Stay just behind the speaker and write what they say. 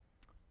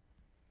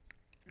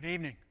Good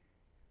evening.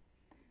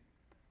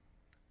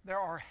 There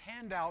are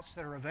handouts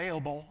that are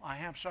available. I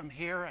have some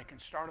here. I can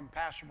start them,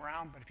 pass them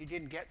around. But if you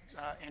didn't get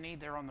any,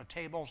 they're on the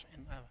tables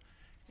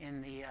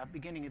in the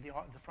beginning of the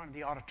front of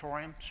the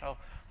auditorium. So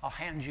I'll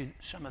hand you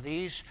some of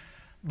these.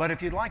 But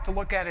if you'd like to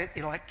look at it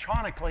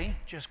electronically,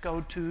 just go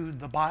to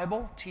the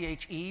Bible,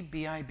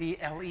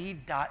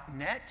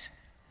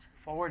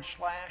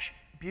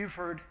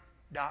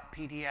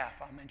 thebible.net/Buford.pdf.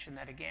 I'll mention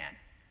that again.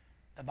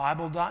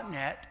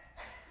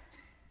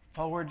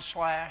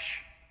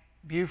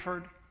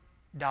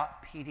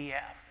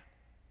 thebible.net/Buford.pdf.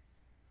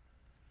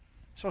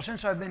 So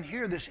since I've been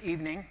here this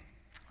evening,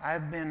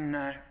 I've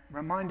been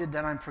reminded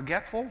that I'm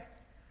forgetful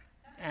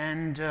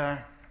and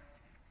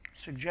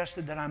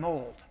suggested that I'm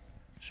old.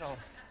 So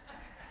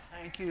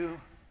thank you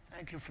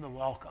for the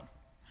welcome.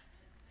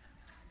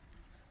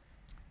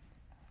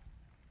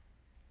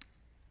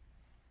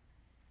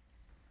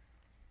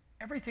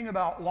 Everything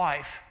about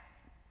life,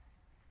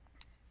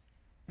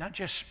 not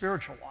just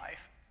spiritual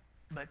life,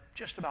 but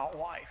just about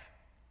life,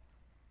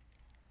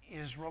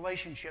 is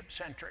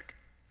relationship-centric.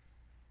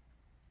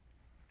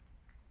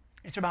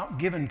 It's about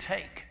give and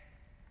take.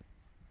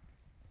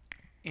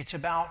 It's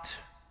about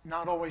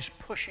not always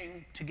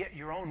pushing to get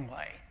your own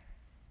way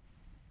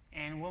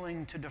and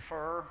willing to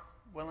defer,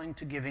 willing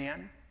to give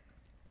in,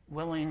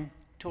 willing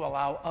to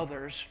allow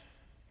others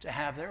to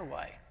have their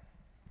way.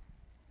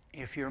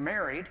 If you're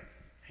married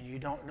and you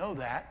don't know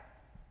that,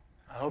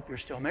 I hope you're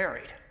still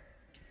married.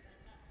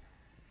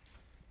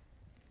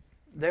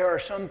 There are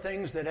some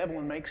things that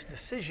Evelyn makes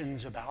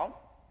decisions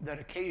about that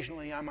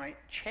occasionally I might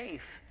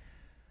chafe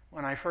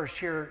when I first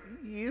hear,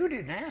 you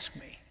didn't ask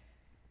me.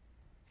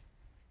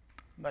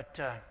 But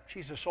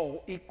she's a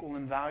soul equal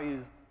in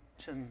value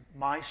to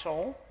my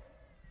soul,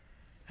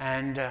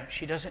 and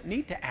she doesn't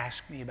need to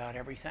ask me about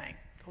everything.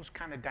 Those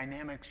kind of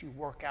dynamics you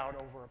work out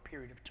over a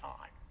period of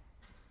time.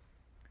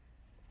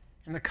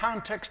 In the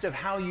context of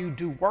how you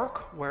do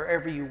work,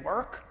 wherever you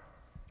work,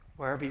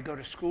 wherever you go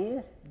to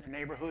school, the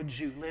neighborhoods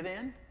you live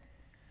in,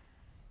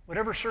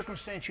 whatever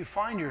circumstance you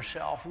find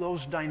yourself,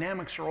 those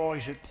dynamics are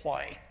always at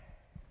play.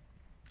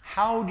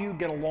 How do you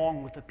get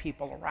along with the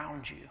people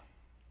around you?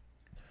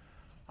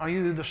 Are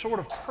you the sort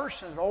of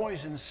person that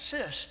always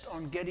insists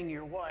on getting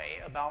your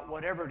way about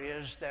whatever it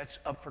is that's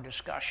up for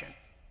discussion?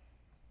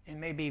 It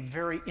may be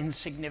very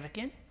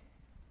insignificant,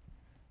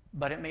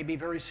 but it may be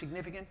very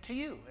significant to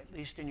you, at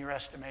least in your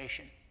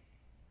estimation.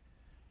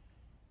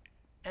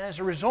 And as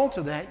a result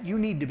of that, you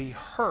need to be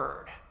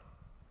heard.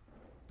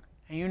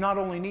 And you not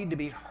only need to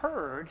be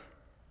heard,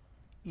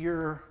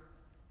 your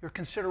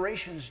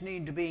considerations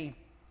need to be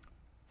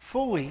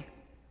fully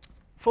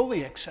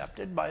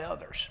accepted by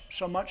others,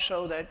 so much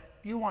so that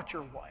you want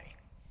your way.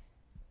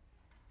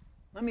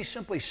 Let me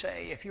simply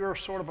say, if you're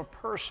sort of a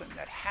person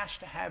that has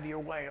to have your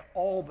way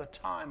all the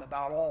time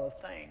about all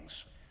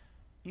things,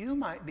 you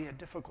might be a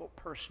difficult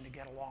person to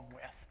get along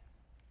with.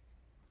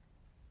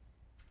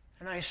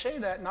 And I say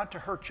that not to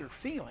hurt your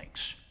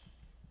feelings,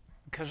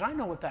 because I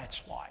know what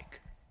that's like.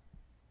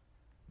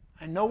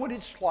 I know what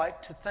it's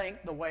like to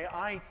think the way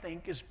I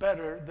think is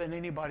better than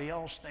anybody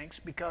else thinks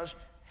because,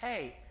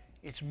 hey,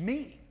 it's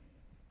me.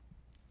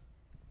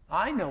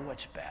 I know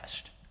what's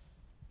best.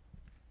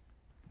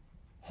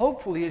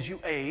 Hopefully, as you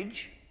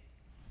age,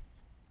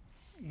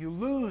 you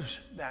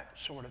lose that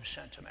sort of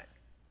sentiment.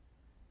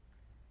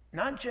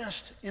 Not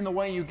just in the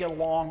way you get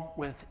along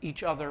with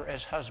each other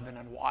as husband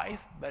and wife,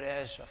 but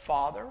as a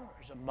father,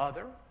 as a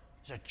mother,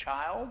 as a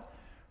child,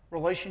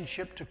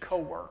 relationship to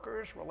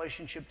coworkers,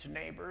 relationship to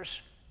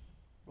neighbors,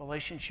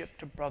 relationship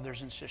to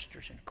brothers and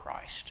sisters in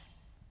Christ.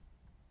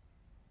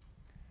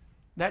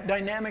 That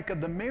dynamic of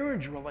the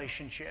marriage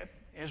relationship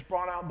is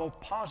brought out both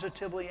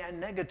positively and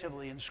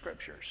negatively in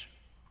scriptures.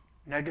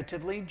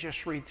 Negatively,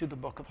 just read through the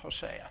book of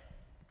Hosea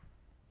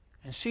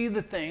and see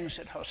the things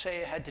that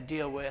Hosea had to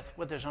deal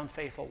with his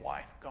unfaithful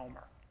wife,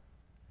 Gomer.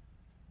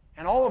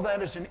 And all of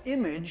that is an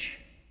image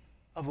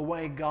of the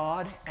way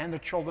God and the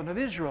children of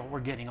Israel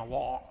were getting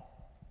along.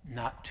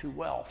 Not too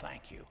well,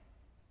 thank you.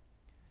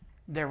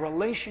 Their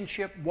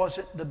relationship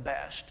wasn't the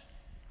best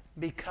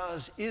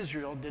because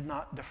Israel did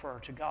not defer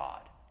to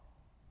God.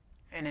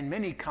 And in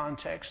many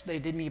contexts, they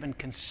didn't even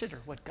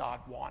consider what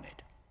God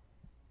wanted.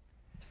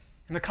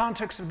 In the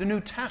context of the New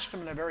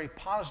Testament, a very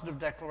positive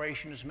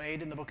declaration is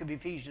made in the book of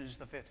Ephesians,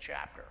 the 5th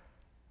chapter.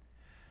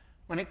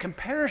 When it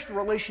compares the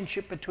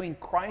relationship between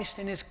Christ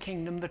and his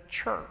kingdom, the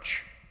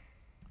church,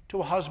 to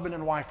a husband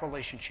and wife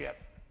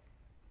relationship.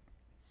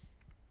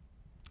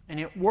 And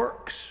it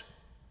works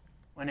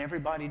when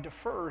everybody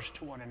defers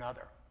to one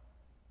another.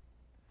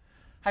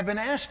 I've been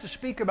asked to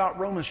speak about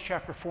Romans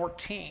chapter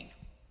 14,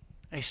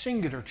 a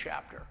singular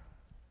chapter.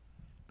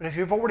 But if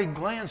you've already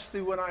glanced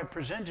through what I've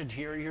presented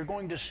here, you're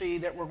going to see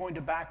that we're going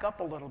to back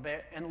up a little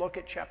bit and look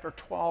at chapter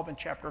 12 and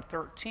chapter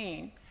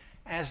 13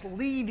 as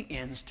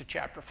lead-ins to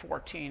chapter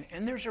 14,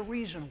 and there's a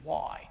reason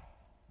why.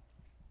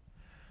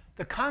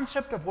 The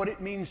concept of what it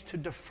means to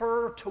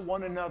defer to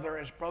one another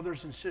as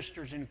brothers and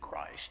sisters in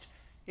Christ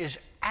is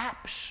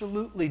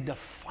absolutely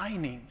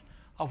defining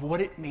of what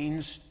it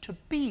means to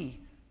be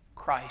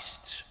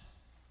Christ's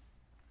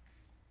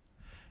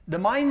The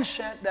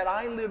mindset that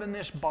I live in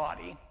this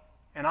body,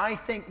 and I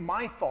think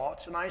my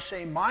thoughts, and I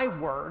say my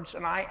words,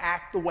 and I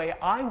act the way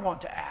I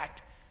want to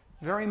act,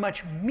 very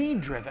much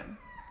me-driven,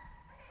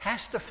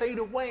 has to fade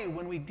away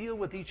when we deal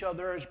with each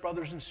other as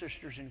brothers and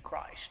sisters in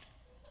Christ.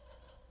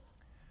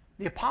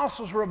 The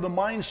apostles were of the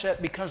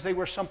mindset, because they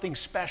were something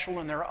special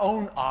in their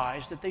own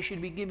eyes, that they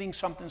should be giving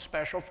something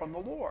special from the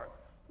Lord.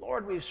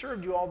 Lord, we've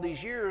served you all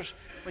these years.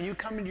 When you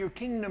come into your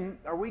kingdom,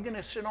 are we going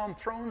to sit on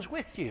thrones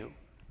with you?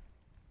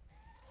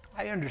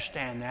 I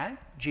understand that.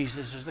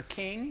 Jesus is the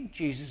king.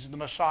 Jesus is the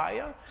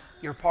Messiah.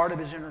 You're part of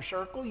his inner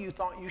circle. You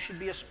thought you should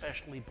be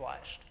especially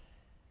blessed.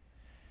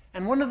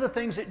 And one of the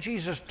things that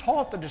Jesus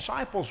taught the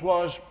disciples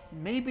was,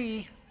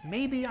 maybe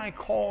I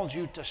called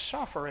you to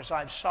suffer as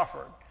I've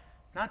suffered,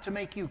 not to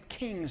make you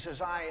kings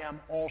as I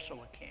am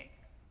also a king.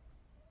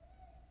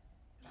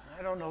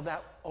 I don't know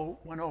that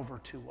went over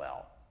too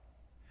well.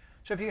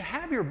 So if you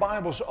have your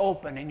Bibles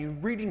open and you're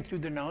reading through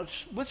the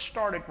notes, let's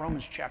start at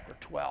Romans chapter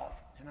 12.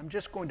 And I'm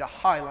just going to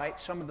highlight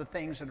some of the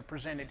things that are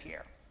presented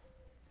here.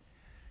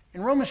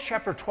 In Romans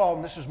chapter 12,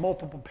 and this is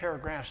multiple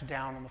paragraphs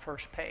down on the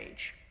first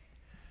page,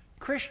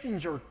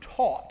 Christians are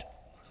taught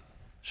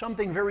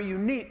something very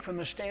unique from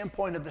the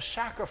standpoint of the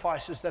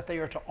sacrifices that they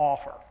are to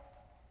offer.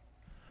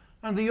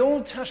 Under the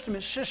Old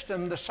Testament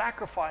system, the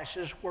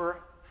sacrifices were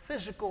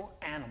physical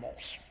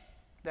animals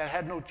that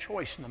had no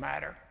choice in the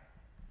matter.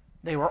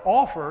 They were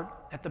offered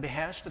at the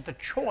behest, at the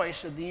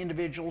choice of the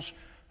individuals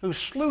who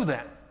slew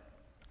them,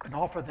 and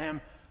offer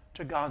them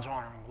to God's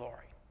honor and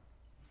glory.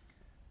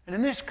 And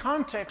in this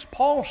context,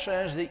 Paul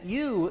says that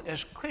you,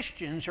 as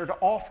Christians, are to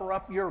offer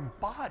up your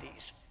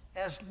bodies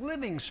as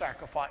living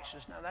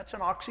sacrifices. Now, that's an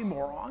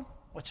oxymoron.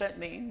 What's that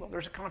mean? Well,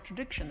 there's a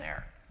contradiction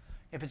there.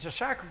 If it's a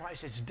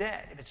sacrifice, it's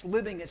dead. If it's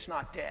living, it's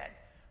not dead.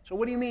 So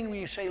what do you mean when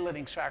you say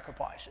living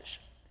sacrifices?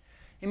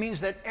 It means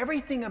that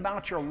everything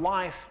about your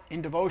life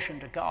in devotion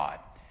to God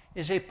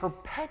is a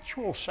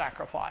perpetual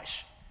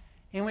sacrifice,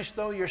 in which,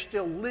 though you're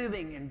still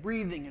living and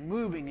breathing and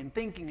moving and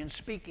thinking and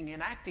speaking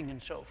and acting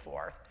and so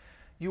forth,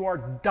 you are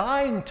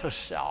dying to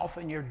self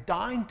and you're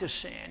dying to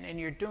sin, and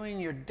you're doing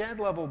your dead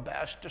level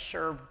best to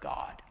serve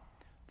God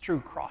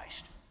through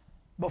Christ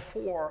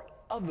before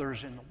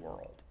others in the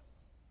world.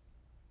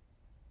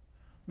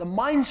 The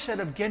mindset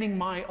of getting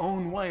my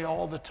own way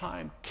all the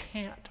time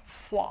can't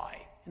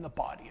fly in the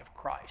body of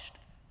Christ.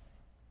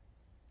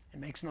 It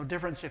makes no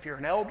difference if you're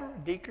an elder,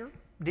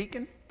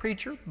 deacon,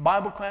 preacher,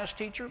 Bible class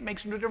teacher. It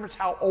makes no difference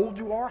how old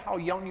you are, how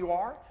young you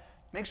are.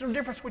 It makes no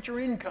difference what your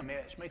income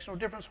is. It makes no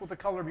difference what the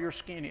color of your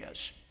skin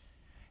is.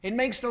 It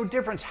makes no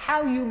difference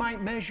how you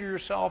might measure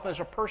yourself as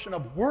a person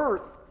of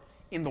worth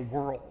in the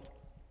world.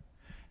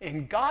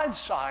 In God's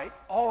sight,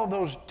 all of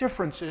those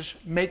differences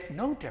make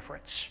no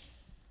difference.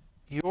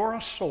 You're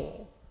a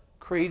soul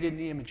created in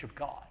the image of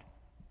God.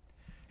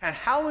 And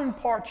how in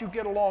part you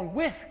get along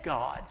with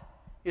God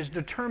is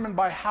determined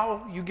by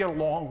how you get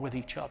along with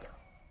each other.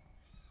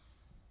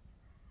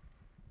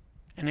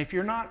 And if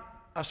you're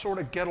not a sort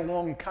of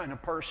get-along kind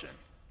of person,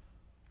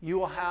 you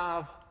will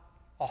have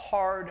a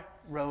hard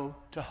row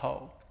to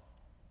hoe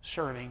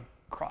serving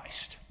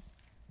Christ.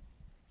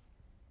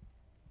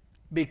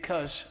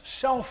 Because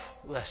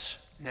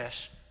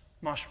selflessness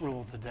must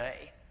rule the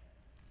day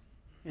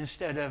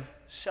instead of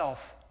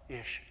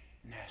selfishness.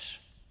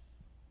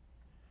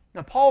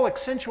 Now, Paul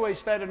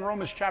accentuates that in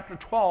Romans chapter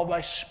 12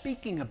 by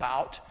speaking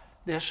about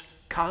this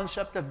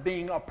concept of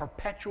being a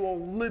perpetual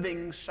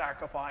living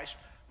sacrifice,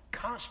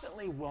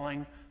 constantly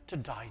willing to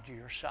die to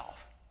yourself.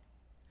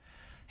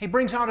 He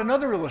brings out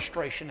another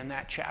illustration in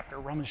that chapter,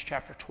 Romans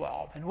chapter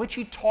 12, in which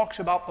he talks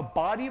about the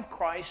body of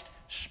Christ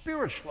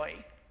spiritually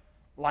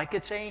like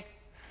it's a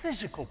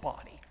physical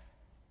body.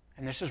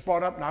 And this is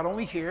brought up not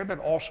only here, but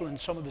also in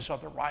some of his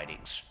other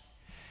writings,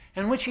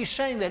 in which he's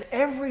saying that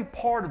every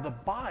part of the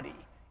body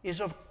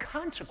is of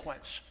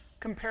consequence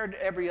compared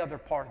to every other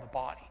part of the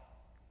body.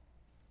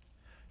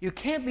 You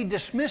can't be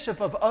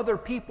dismissive of other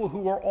people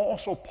who are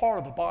also part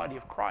of the body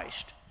of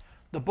Christ.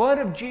 The blood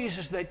of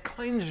Jesus that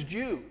cleansed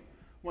you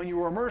when you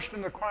were immersed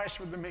into Christ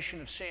for the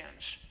remission of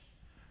sins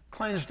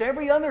cleansed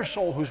every other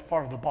soul who's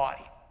part of the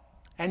body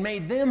and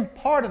made them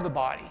part of the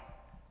body,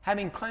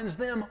 having cleansed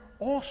them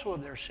also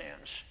of their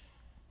sins.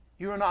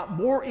 You are not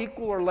more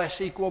equal or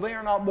less equal. They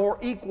are not more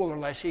equal or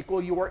less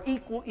equal. You are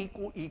equal,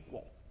 equal,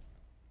 equal.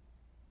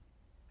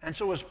 And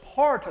so as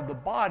part of the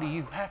body,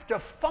 you have to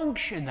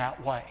function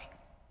that way.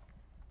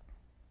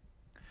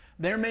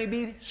 There may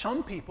be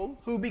some people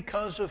who,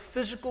 because of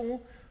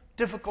physical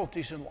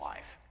difficulties in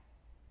life,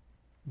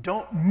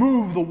 don't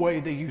move the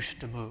way they used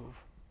to move,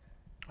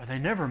 or they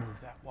never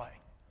move that way.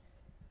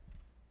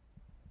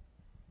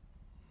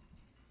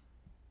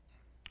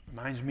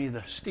 Reminds me of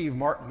the Steve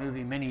Martin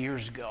movie many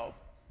years ago,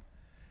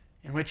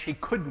 in which he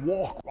couldn't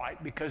walk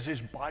right because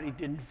his body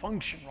didn't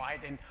function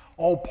right, and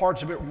all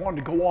parts of it wanted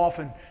to go off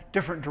in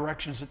different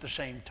directions at the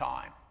same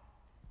time.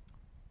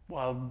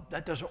 Well,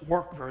 that doesn't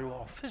work very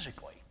well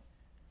physically,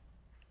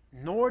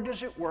 nor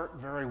does it work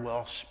very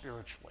well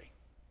spiritually.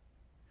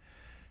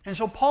 And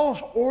so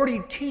Paul's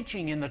already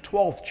teaching in the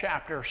 12th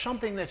chapter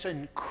something that's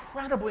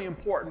incredibly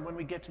important when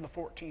we get to the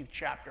 14th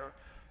chapter.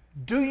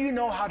 Do you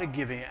know how to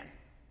give in?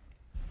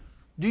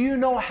 Do you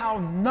know how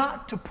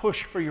not to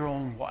push for your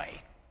own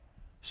way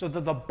so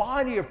that the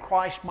body of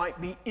Christ might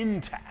be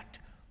intact,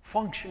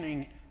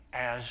 functioning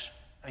as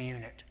a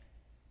unit?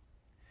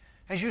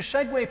 As you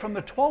segue from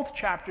the 12th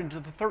chapter into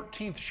the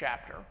 13th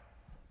chapter,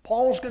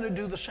 Paul's going to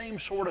do the same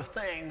sort of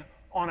thing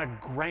on a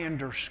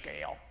grander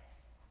scale.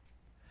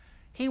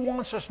 He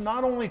wants us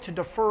not only to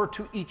defer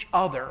to each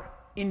other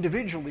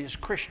individually as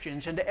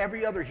Christians and to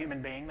every other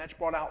human being, that's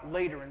brought out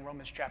later in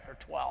Romans chapter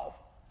 12,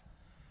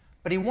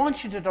 but he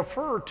wants you to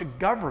defer to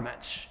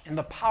governments and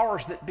the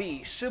powers that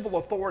be, civil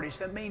authorities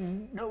that may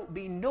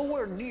be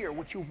nowhere near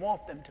what you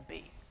want them to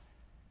be.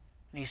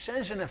 And he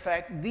says, in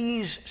effect,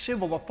 these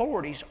civil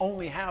authorities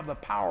only have the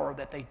power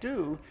that they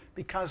do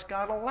because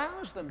God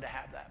allows them to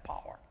have that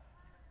power.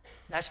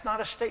 That's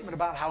not a statement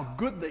about how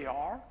good they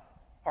are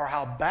or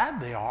how bad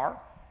they are.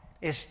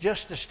 It's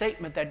just a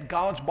statement that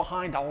God's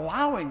behind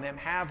allowing them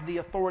have the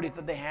authority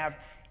that they have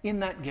in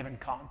that given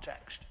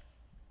context.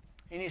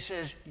 And he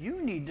says,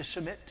 you need to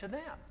submit to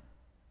them.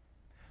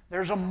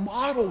 There's a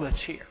model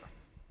that's here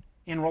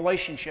in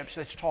relationships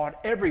that's taught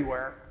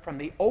everywhere from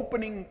the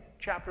opening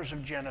chapters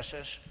of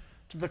Genesis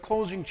to the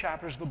closing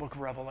chapters of the book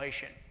of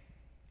Revelation.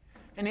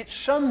 And it's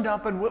summed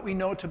up in what we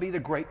know to be the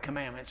great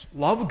commandments.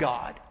 Love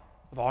God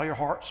with all your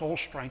heart, soul,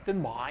 strength,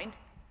 and mind.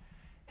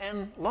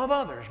 And love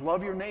others.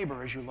 Love your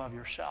neighbor as you love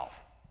yourself.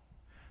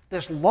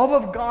 This love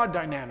of God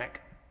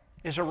dynamic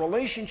is a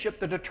relationship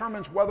that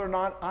determines whether or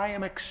not I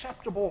am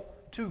acceptable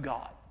to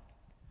God.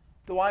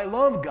 Do I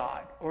love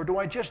God, or do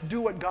I just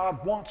do what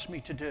God wants me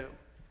to do?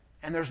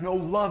 And there's no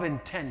love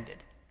intended.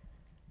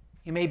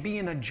 You may be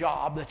in a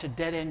job that's a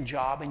dead-end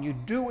job, and you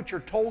do what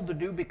you're told to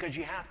do because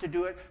you have to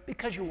do it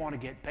because you want to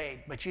get paid,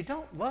 but you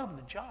don't love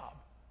the job.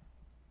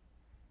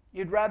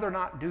 You'd rather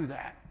not do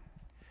that.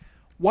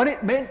 What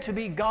it meant to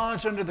be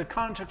God's under the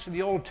context of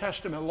the Old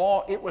Testament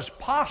law, it was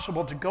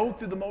possible to go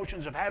through the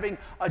motions of having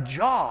a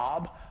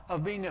job,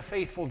 of being a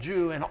faithful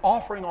Jew and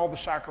offering all the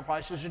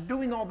sacrifices and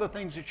doing all the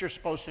things that you're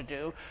supposed to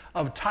do,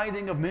 of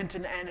tithing of mint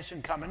and anise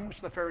and cumin,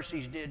 which the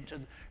Pharisees did to a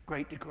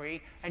great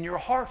degree, and your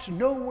heart's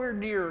nowhere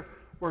near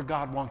where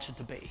God wants it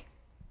to be.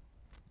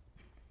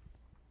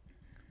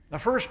 The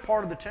first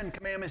part of the Ten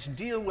Commandments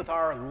deal with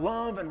our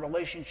love and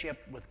relationship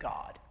with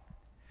God.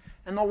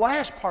 And the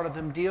last part of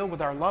them deal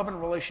with our love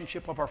and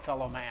relationship of our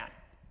fellow man.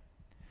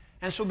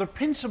 And so the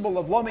principle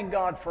of loving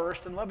God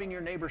first and loving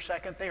your neighbor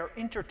second, they are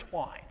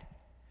intertwined.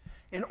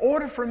 In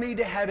order for me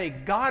to have a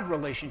God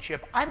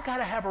relationship, I've got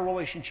to have a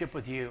relationship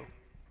with you.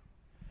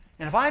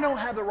 And if I don't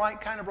have the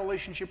right kind of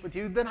relationship with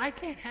you, then I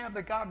can't have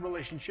the God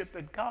relationship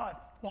that God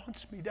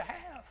wants me to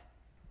have.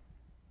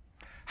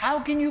 How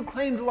can you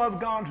claim to love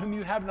God whom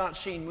you have not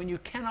seen when you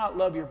cannot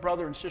love your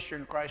brother and sister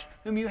in Christ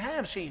whom you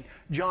have seen?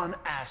 John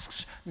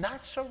asks,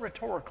 not so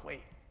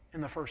rhetorically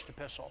in the first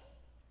epistle.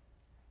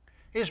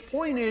 His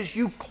point is,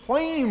 you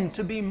claim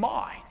to be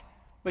mine,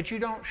 but you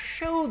don't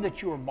show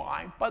that you are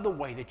mine by the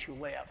way that you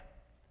live.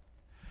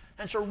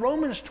 And so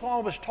Romans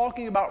 12 is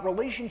talking about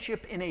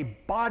relationship in a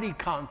body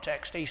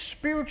context, a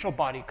spiritual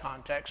body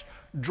context,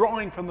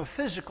 drawing from the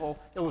physical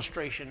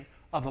illustration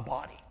of the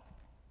body.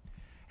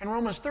 And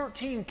Romans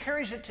 13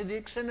 carries it to the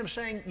extent of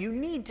saying you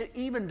need to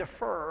even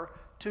defer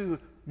to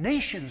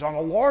nations on a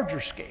larger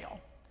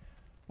scale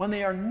when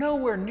they are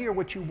nowhere near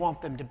what you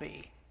want them to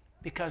be,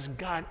 because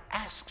God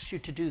asks you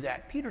to do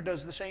that. Peter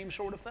does the same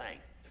sort of thing.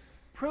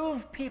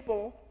 Prove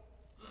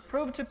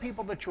to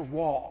people that you're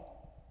wrong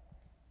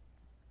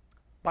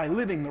by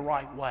living the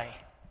right way.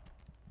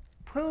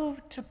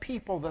 Prove to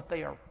people that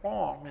they are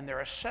wrong in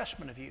their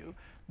assessment of you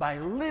by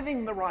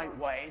living the right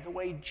way, the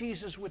way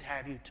Jesus would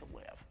have you to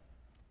live.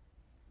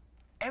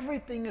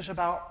 Everything is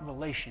about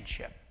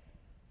relationship.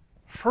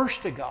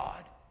 First to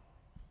God,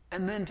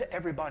 and then to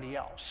everybody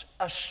else,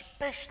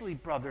 especially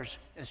brothers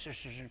and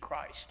sisters in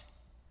Christ.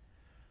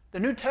 The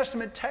New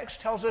Testament text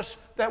tells us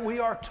that we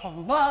are to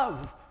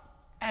love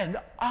and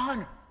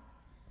honor,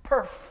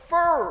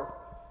 prefer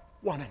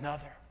one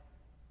another.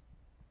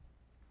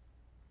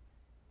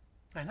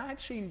 And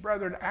I've seen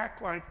brethren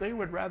act like they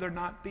would rather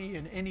not be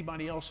in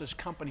anybody else's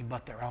company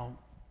but their own.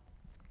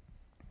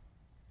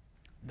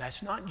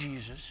 That's not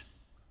Jesus.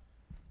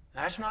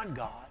 That's not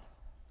God.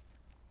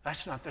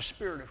 That's not the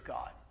Spirit of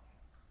God.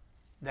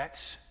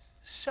 That's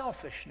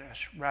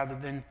selfishness rather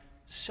than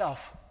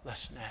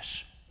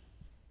selflessness.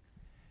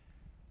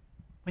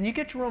 When you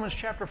get to Romans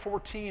chapter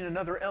 14,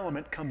 another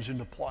element comes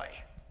into play.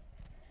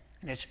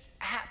 And it's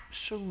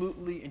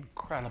absolutely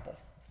incredible.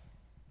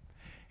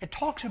 It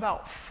talks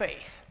about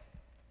faith.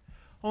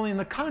 Only in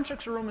the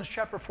context of Romans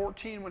chapter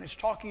 14, when it's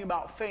talking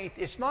about faith,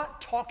 it's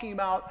not talking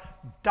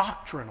about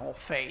doctrinal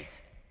faith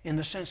in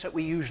the sense that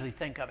we usually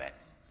think of it.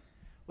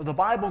 Well, the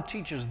Bible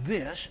teaches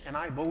this, and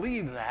I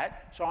believe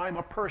that, so I'm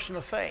a person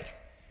of faith.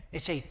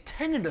 It's a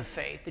tenet of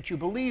faith that you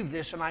believe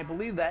this, and I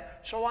believe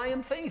that, so I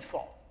am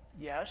faithful.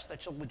 Yes,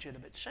 that's a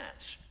legitimate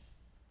sense.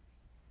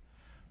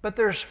 But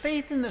there's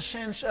faith in the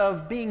sense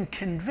of being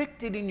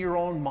convicted in your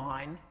own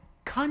mind,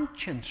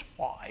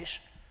 conscience-wise,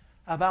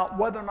 about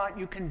whether or not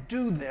you can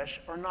do this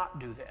or not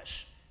do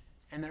this.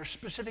 And there are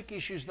specific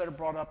issues that are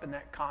brought up in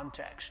that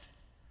context.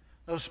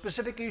 Those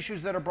specific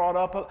issues that are brought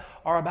up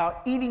are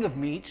about eating of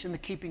meats and the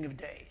keeping of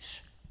days.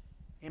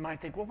 You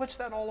might think, well, what's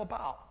that all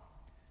about?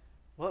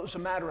 Well, it was a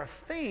matter of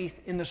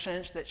faith in the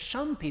sense that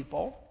some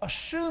people,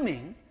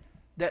 assuming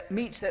that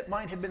meats that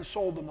might have been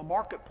sold in the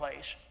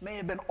marketplace may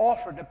have been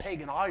offered to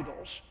pagan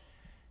idols,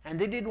 and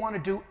they didn't want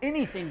to do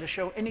anything to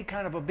show any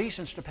kind of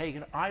obeisance to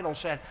pagan idols,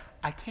 said,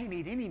 I can't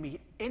eat any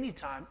meat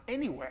anytime,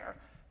 anywhere,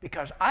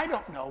 because I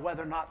don't know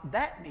whether or not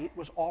that meat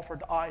was offered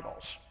to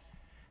idols.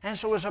 And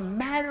so as a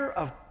matter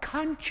of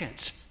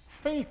conscience,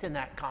 faith in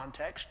that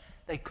context,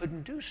 they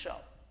couldn't do so.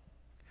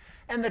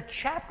 And the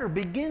chapter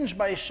begins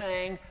by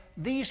saying,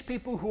 these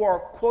people who are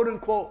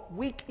quote-unquote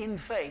weak in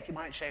faith, you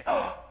might say,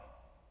 oh,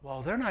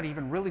 well, they're not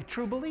even really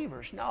true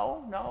believers.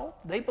 No,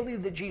 they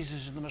believe that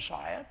Jesus is the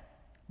Messiah.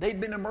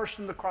 They'd been immersed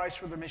in the Christ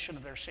for the remission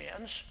of their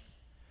sins.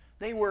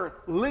 They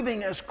were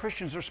living as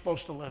Christians are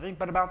supposed to live,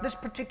 but about this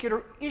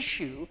particular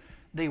issue,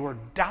 they were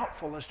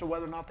doubtful as to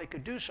whether or not they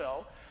could do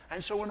so.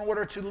 And so in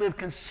order to live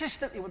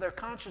consistently with their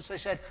conscience, they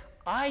said,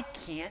 I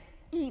can't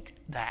eat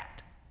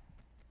that.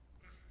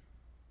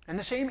 And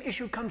the same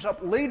issue comes up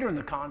later in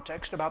the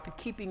context about the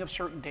keeping of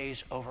certain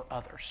days over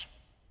others.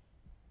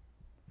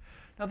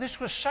 Now, this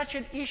was such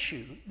an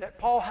issue that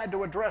Paul had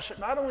to address it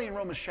not only in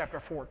Romans chapter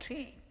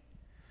 14,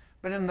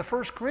 but in the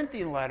 1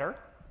 Corinthian letter,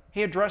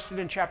 he addressed it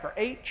in chapter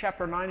 8,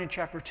 chapter 9, and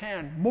chapter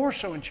 10, more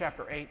so in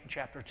chapter 8 and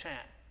chapter 10.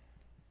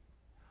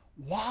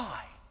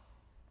 Why?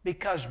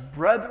 Because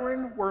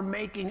brethren were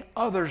making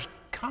others'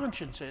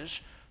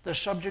 consciences the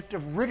subject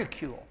of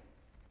ridicule.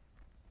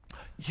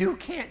 You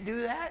can't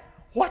do that?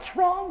 What's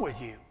wrong with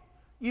you?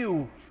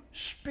 You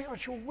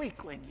spiritual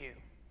weakling, you.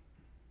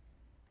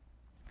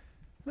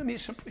 Let me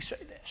simply say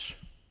this.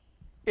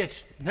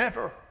 It's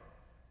never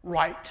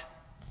right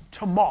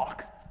to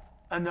mock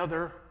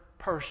another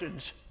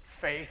person's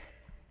faith,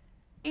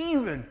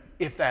 even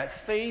if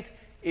that faith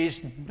is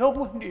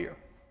nowhere near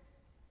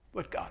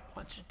what God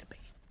wants it to be.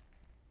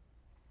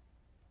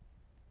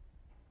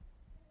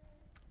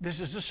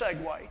 This is a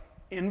segue,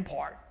 in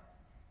part,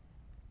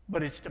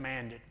 but it's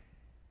demanded.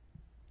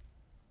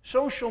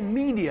 Social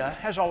media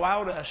has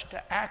allowed us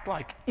to act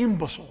like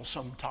imbeciles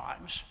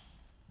sometimes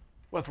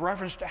with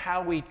reference to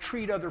how we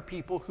treat other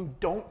people who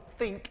don't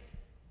think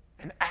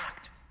and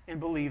act and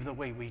believe the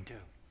way we do.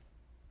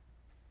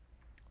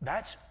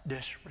 That's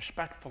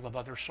disrespectful of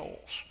other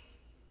souls.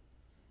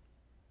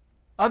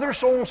 Other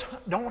souls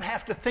don't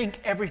have to think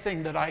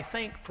everything that I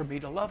think for me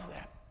to love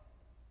them.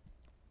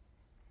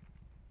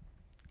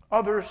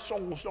 Other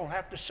souls don't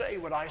have to say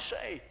what I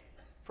say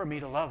for me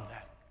to love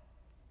them.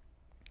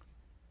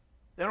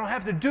 They don't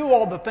have to do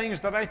all the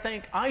things that I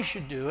think I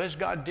should do as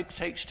God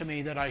dictates to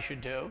me that I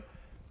should do.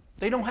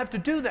 They don't have to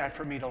do that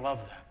for me to love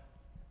them.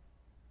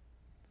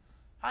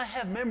 I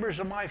have members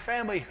of my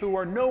family who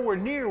are nowhere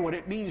near what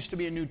it means to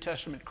be a New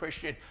Testament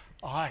Christian.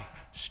 I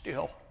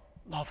still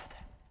love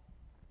them.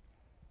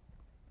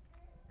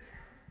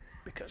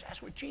 Because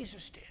that's what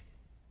Jesus did.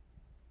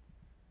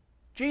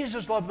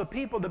 Jesus loved the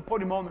people that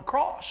put him on the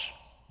cross.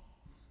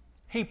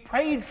 He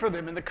prayed for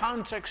them in the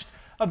context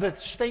of the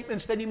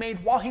statements that he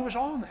made while he was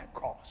on that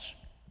cross.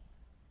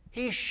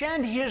 He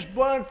shed his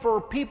blood for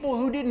people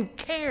who didn't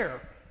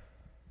care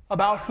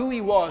about who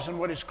he was and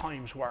what his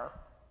claims were.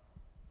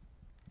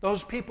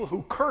 Those people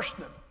who cursed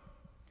them,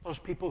 those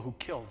people who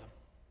killed them.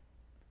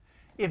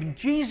 If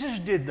Jesus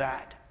did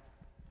that,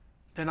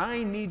 then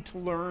I need to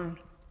learn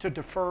to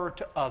defer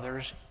to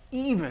others,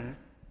 even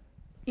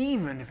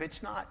if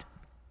it's not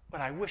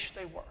what I wish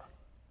they were.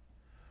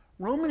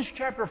 Romans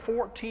chapter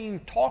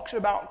 14 talks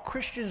about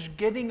Christians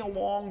getting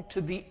along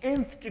to the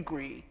nth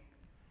degree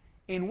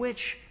in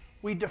which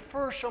we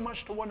defer so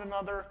much to one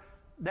another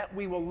that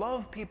we will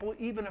love people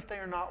even if they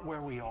are not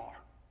where we are.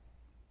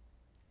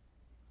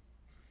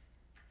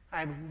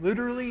 I've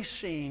literally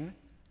seen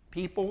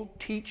people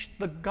teach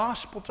the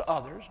gospel to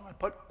others. I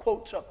put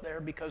quotes up there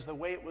because the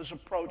way it was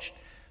approached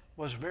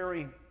was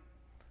very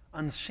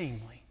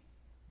unseemly.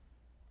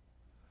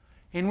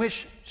 In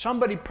which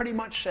somebody pretty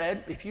much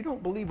said, if you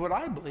don't believe what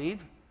I believe,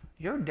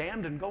 you're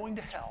damned and going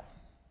to hell.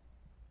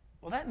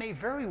 Well, that may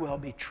very well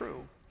be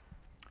true,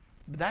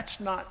 but that's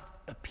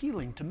not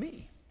appealing to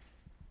me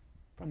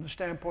from the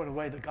standpoint of the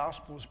way the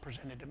gospel is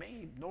presented to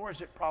me, nor is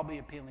it probably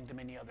appealing to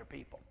many other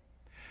people.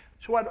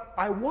 So what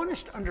I want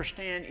us to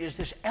understand is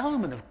this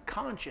element of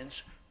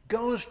conscience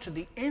goes to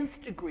the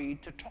nth degree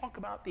to talk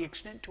about the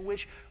extent to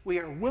which we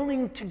are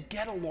willing to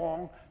get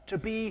along to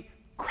be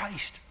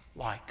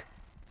Christ-like.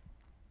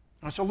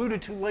 It's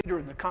alluded to later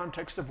in the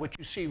context of what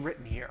you see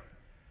written here.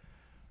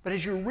 But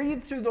as you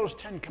read through those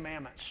 10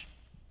 commandments,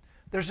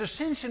 there's a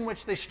sense in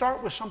which they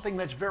start with something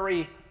that's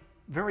very,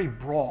 very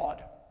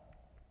broad,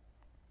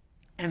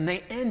 and they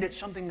end at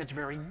something that's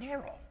very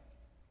narrow.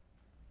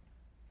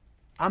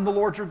 I'm the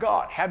Lord your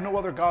God. Have no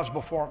other gods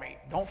before me.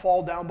 Don't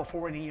fall down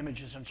before any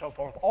images and so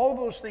forth. All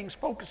those things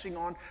focusing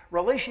on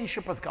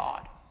relationship with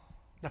God.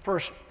 the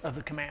first of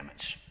the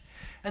commandments.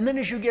 And then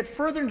as you get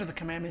further into the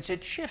commandments,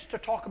 it shifts to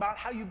talk about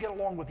how you get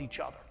along with each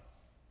other.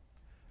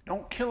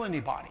 Don't kill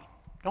anybody.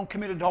 Don't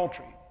commit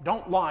adultery.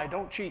 Don't lie.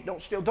 Don't cheat.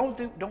 Don't steal.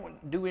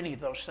 Don't do any of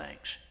those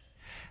things.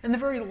 And the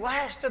very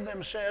last of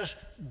them says,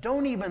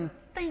 don't even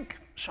think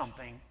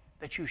something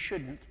that you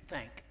shouldn't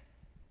think.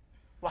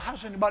 Well,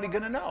 how's anybody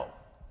going to know?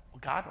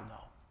 Well, God will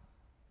know.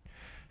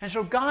 And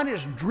so God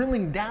is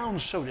drilling down,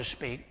 so to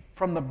speak,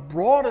 from the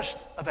broadest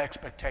of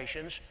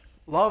expectations,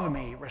 love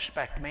me,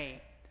 respect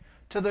me,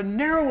 to the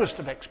narrowest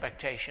of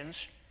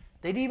expectations,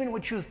 that even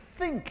what you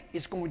think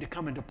is going to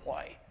come into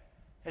play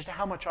as to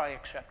how much I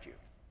accept you.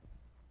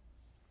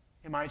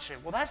 You might say,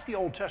 well, that's the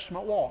Old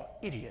Testament law.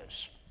 It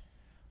is.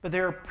 But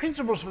there are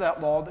principles of that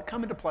law that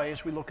come into play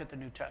as we look at the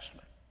New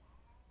Testament.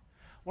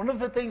 One of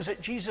the things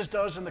that Jesus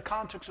does in the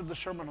context of the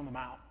Sermon on the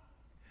Mount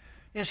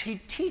is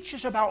he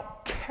teaches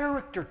about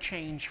character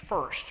change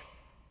first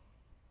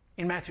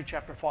in Matthew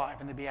chapter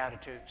 5 in the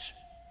Beatitudes.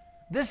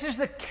 This is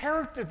the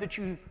character that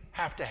you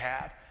have to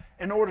have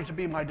in order to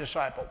be my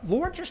disciple.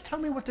 Lord, just tell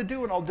me what to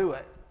do and I'll do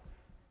it.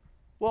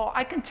 Well,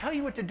 I can tell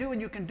you what to do and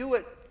you can do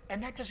it,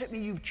 and that doesn't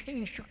mean you've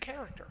changed your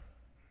character.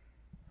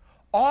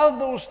 All of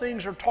those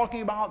things are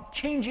talking about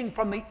changing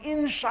from the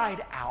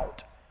inside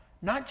out,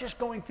 not just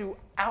going through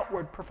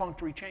outward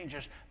perfunctory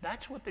changes.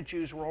 That's what the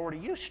Jews were already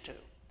used to.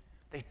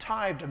 They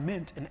tithed a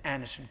mint and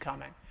anise and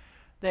cumin.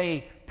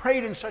 They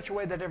prayed in such a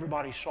way that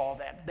everybody saw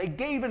them. They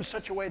gave in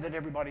such a way that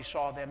everybody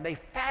saw them. They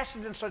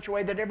fasted in such a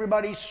way that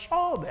everybody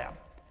saw them.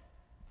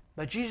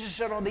 But Jesus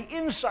said on the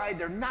inside,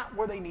 they're not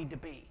where they need to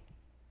be.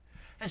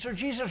 And so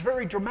Jesus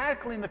very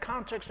dramatically, in the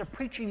context of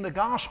preaching the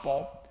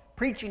gospel,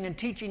 preaching and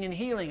teaching and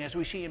healing, as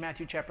we see in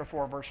Matthew chapter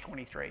 4, verse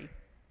 23,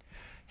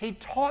 he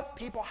taught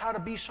people how to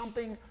be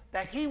something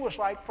that he was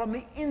like from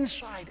the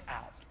inside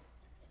out.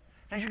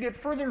 As you get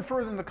further and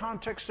further in the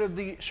context of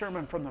the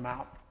Sermon from the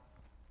Mount,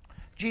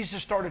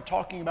 Jesus started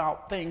talking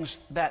about things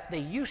that they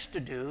used to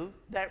do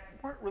that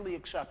weren't really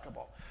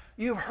acceptable.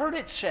 You've heard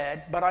it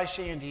said, but I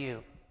say unto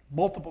you,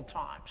 multiple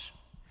times.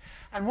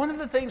 And one of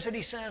the things that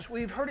he says,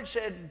 we've heard it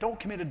said, don't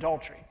commit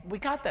adultery. We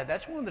got that.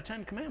 That's one of the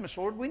 10 Commandments,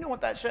 Lord. We know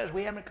what that says.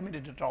 We haven't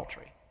committed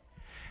adultery.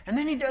 And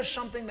then he does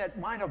something that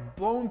might have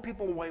blown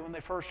people away when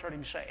they first heard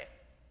him say it.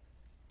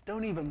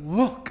 Don't even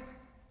look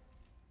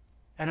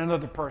at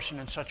another person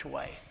in such a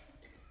way.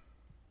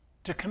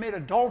 To commit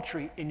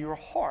adultery in your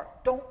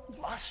heart. Don't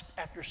lust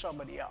after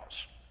somebody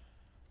else.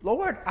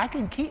 Lord, I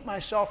can keep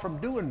myself from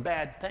doing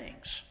bad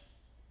things,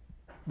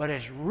 but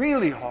it's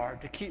really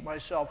hard to keep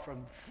myself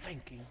from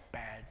thinking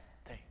bad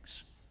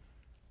things.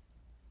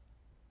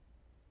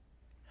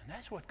 And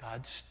that's what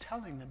God's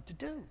telling them to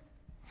do.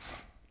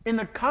 In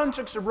the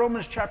context of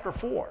Romans chapter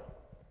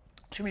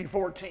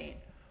 14,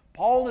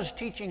 Paul is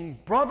teaching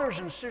brothers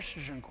and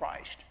sisters in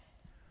Christ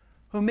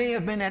who may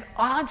have been at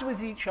odds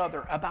with each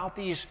other about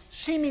these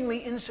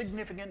seemingly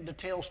insignificant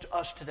details to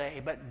us today,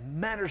 but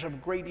matters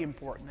of great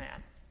importance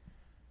then.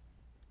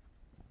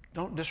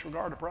 Don't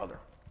disregard a brother.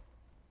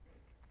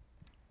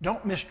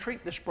 Don't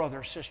mistreat this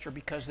brother or sister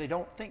because they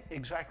don't think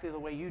exactly the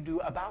way you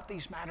do about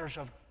these matters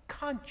of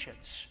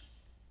conscience.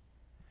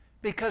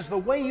 Because the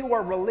way you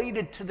are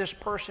related to this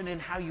person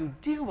and how you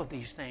deal with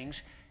these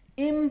things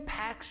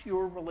impacts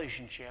your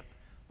relationship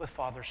with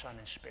Father, Son,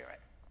 and Spirit.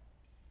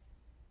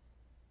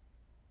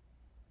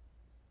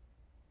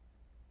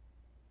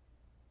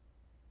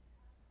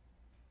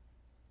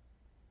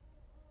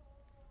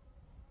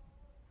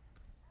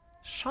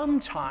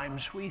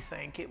 Sometimes we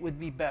think it would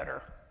be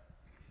better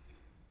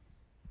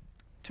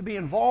to be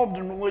involved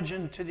in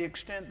religion to the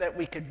extent that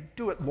we could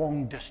do it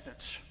long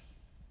distance.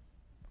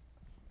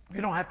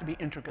 We don't have to be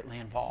intricately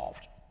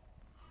involved.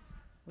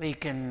 We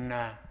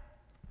can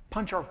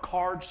punch our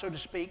cards, so to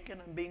speak,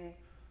 and I'm being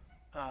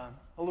a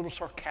little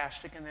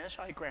sarcastic in this,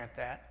 I grant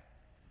that.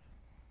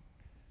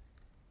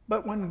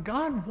 But when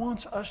God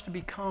wants us to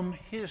become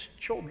his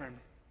children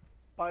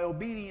by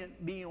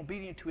being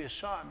obedient to his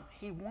Son,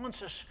 he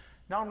wants us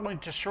not only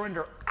to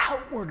surrender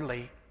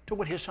outwardly to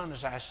what his Son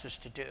has asked us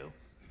to do,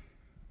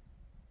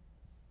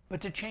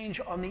 but to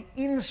change on the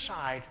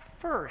inside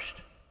first.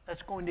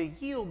 That's going to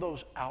yield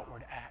those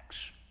outward acts.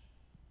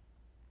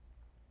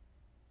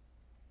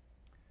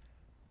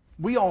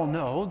 We all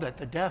know that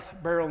the death,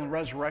 burial, and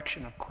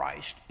resurrection of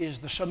Christ is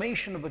the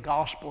summation of the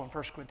gospel in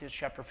 1 Corinthians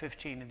chapter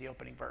 15 in the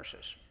opening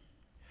verses.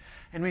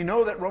 And we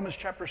know that Romans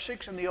chapter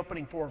 6 in the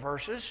opening 4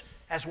 verses,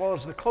 as well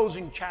as the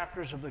closing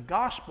chapters of the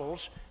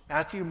Gospels,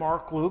 Matthew,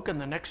 Mark, Luke, and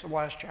the next to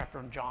last chapter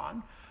in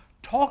John,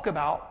 talk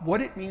about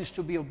what it means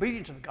to be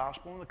obedient to the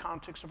gospel in the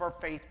context of our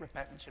faith,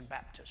 repentance, and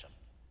baptism.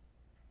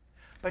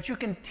 But you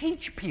can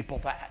teach people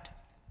that,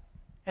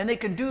 and they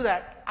can do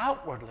that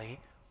outwardly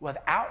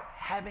without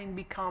having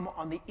become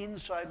on the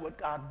inside what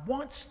God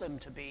wants them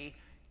to be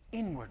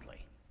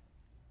inwardly.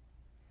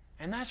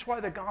 And that's why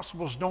the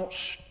Gospels don't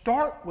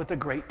start with the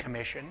Great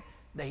Commission,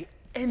 they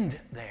end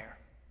there.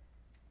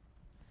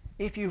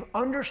 If you've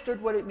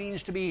understood what it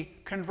means to be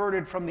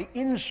converted from the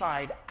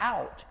inside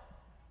out,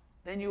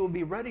 then you will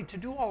be ready to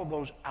do all of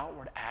those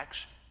outward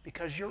acts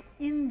because your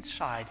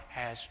inside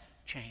has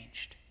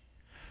changed.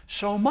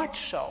 So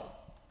much so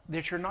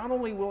that you're not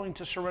only willing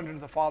to surrender to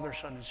the Father,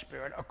 Son, and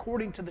Spirit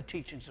according to the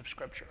teachings of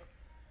Scripture,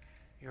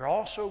 you're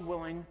also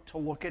willing to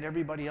look at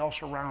everybody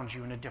else around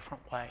you in a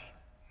different way.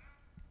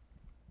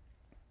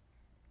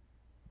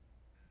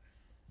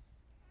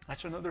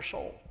 That's another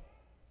soul,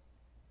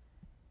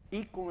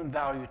 equal in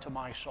value to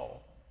my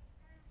soul.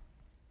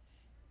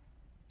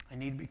 I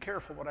need to be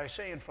careful what I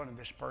say in front of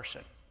this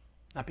person.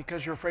 Not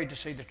because you're afraid to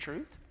say the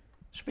truth.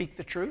 Speak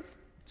the truth.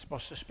 It's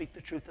supposed to speak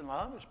the truth in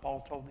love, as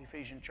Paul told the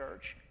Ephesian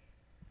church.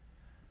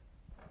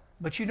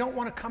 But you don't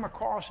want to come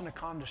across in a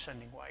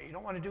condescending way. You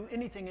don't want to do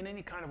anything in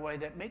any kind of way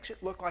that makes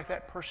it look like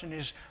that person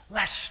is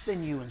less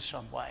than you in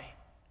some way.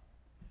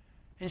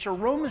 And so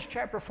Romans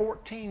chapter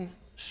 14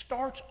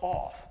 starts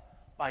off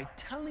by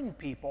telling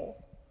people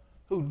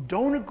who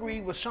don't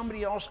agree with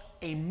somebody else,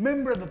 a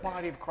member of the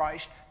body of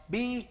Christ,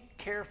 be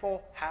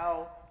careful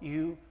how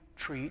you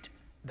treat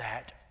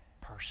that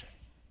person.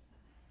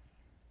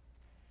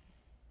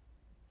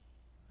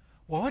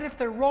 Well, what if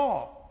they're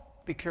wrong?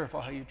 Be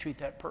careful how you treat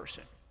that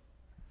person.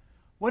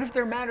 What if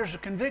their matters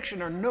of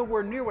conviction are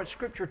nowhere near what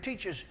Scripture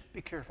teaches?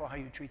 Be careful how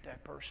you treat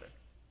that person.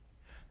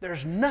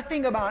 There's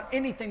nothing about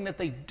anything that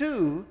they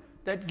do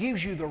that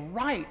gives you the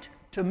right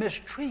to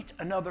mistreat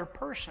another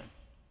person.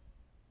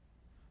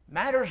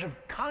 Matters of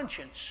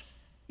conscience,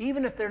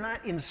 even if they're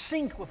not in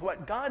sync with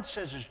what God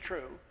says is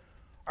true,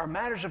 are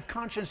matters of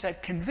conscience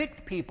that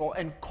convict people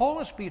and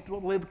cause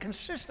people to live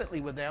consistently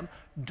with them.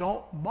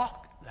 Don't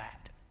mock that.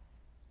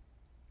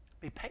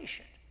 Be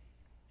patient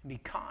and be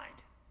kind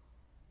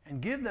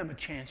and give them a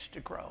chance to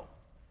grow.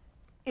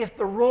 If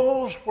the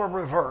roles were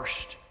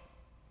reversed,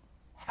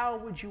 how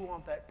would you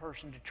want that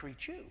person to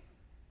treat you?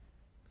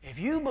 If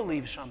you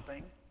believe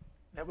something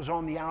that was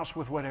on the outs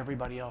with what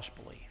everybody else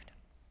believed.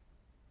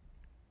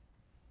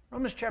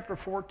 Romans chapter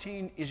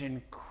 14 is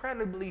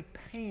incredibly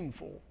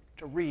painful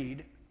to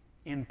read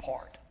in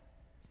part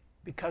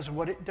because of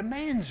what it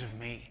demands of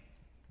me.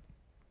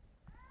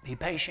 Be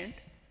patient,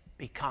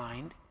 be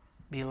kind,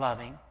 be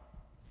loving,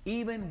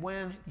 even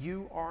when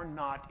you are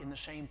not in the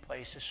same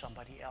place as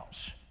somebody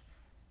else.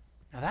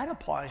 Now that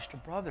applies to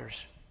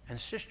brothers and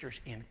sisters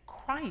in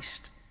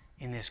Christ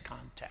in this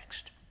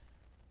context.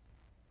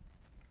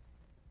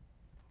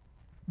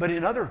 But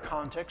in other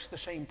contexts, the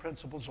same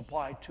principles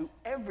apply to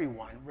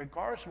everyone,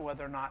 regardless of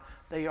whether or not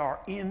they are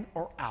in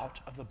or out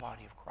of the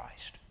body of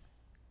Christ.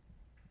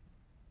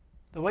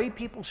 The way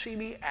people see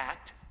me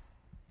act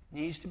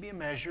needs to be a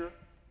measure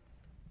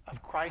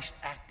of Christ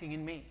acting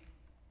in me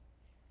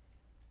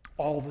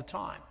all the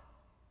time.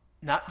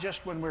 Not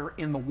just when we're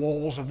in the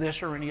walls of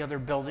this or any other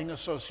building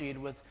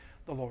associated with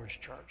the Lord's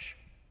church.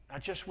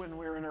 Not just when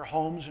we're in our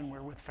homes and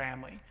we're with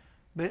family,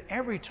 but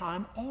every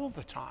time, all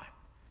the time,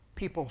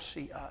 people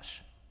see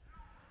us.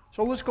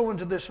 So let's go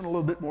into this in a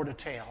little bit more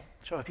detail.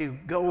 So if you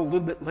go a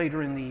little bit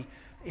later in the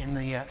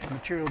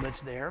material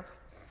that's there,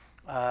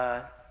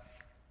 I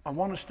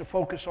want us to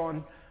focus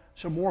on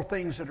some more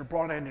things that are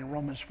brought in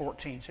Romans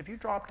 14. So if you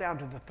drop down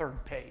to the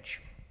third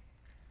page.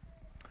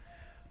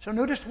 So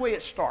notice the way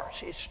it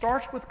starts. It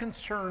starts with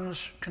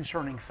concerns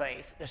concerning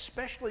faith,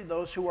 especially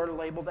those who are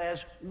labeled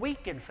as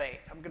weak in faith.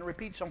 I'm going to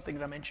repeat something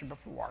that I mentioned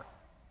before.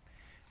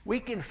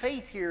 Weak in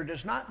faith here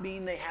does not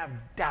mean they have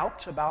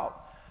doubts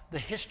about the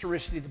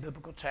historicity of the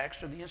biblical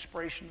text or the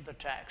inspiration of the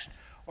text,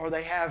 or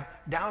they have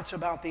doubts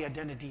about the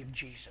identity of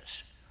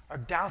Jesus, or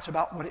doubts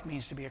about what it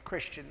means to be a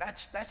Christian.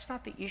 That's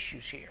not the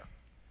issues here.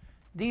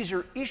 These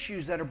are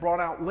issues that are brought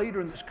out later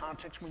in this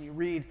context when you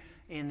read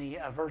in the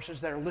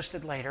verses that are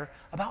listed later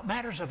about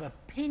matters of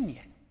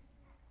opinion.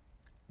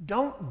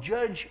 Don't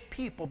judge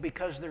people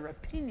because their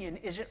opinion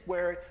isn't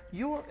where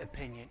your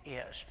opinion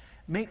is.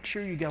 Make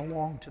sure you get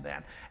along to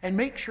them. And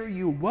make sure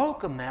you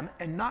welcome them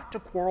and not to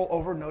quarrel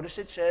over, notice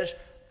it says,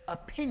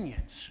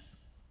 opinions.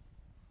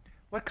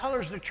 What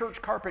color is the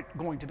church carpet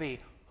going to be?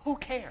 Who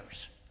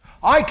cares?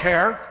 I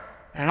care,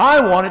 and I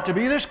want it to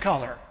be this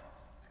color.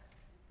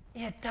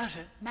 It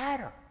doesn't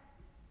matter.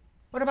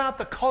 What about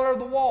the color of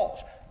the walls?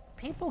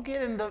 People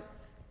get into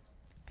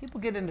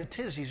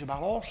tizzies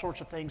about all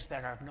sorts of things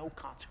that are of no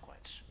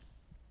consequence.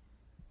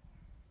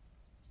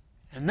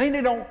 And then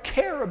they don't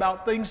care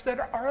about things that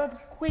are of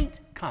great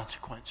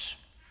consequence,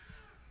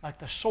 like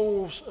the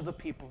souls of the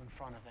people in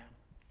front of them.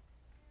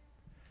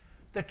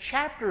 The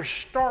chapter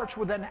starts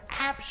with an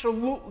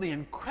absolutely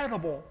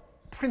incredible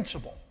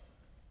principle.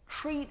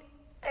 Treat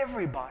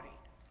everybody,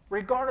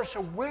 regardless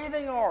of where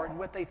they are and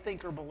what they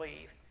think or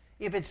believe.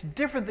 If it's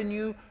different than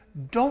you,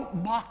 don't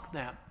mock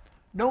them.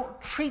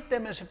 Don't treat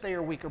them as if they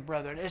are weaker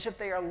brethren, as if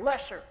they are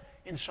lesser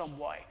in some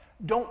way.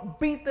 Don't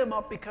beat them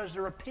up because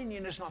their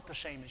opinion is not the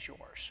same as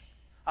yours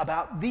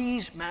about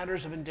these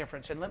matters of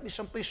indifference. And let me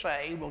simply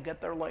say, we'll get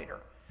there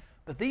later,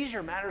 but these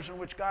are matters in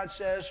which God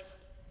says,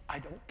 I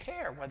don't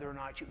care whether or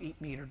not you eat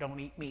meat or don't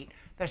eat meat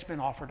that's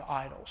been offered to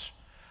idols.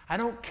 I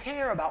don't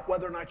care about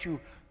whether or not you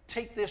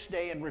take this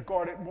day and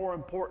regard it more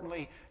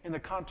importantly in the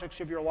context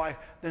of your life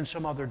than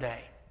some other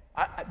day.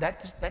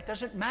 That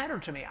doesn't matter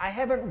to me. I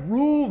haven't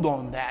ruled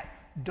on that.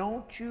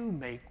 Don't you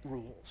make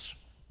rules.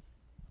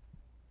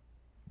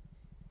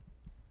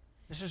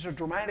 This is a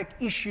dramatic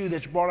issue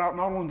that's brought out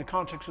not only in the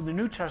context of the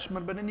New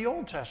Testament, but in the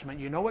Old Testament.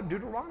 You know what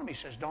Deuteronomy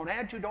says? Don't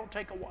add to, don't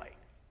take away.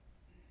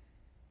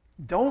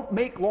 Don't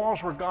make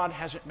laws where God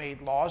hasn't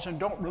made laws, and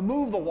don't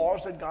remove the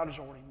laws that God has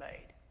already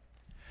made.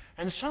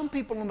 And some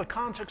people in the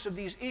context of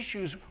these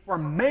issues were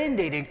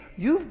mandating,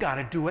 you've got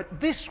to do it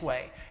this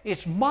way.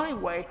 It's my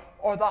way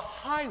or the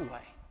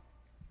highway.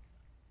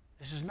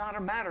 This is not a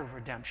matter of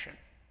redemption.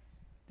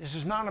 This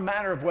is not a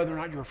matter of whether or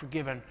not you're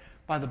forgiven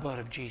by the blood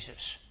of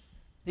Jesus.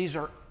 These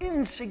are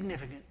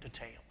insignificant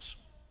details.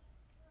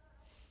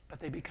 But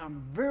they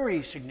become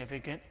very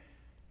significant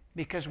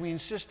because we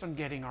insist on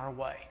getting our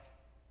way.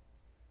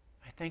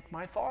 I think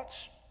my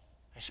thoughts,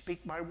 I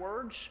speak my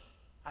words,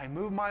 I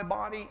move my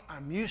body,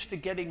 I'm used to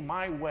getting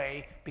my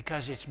way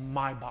because it's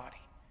my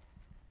body.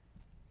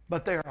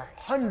 But there are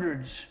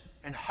hundreds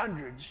and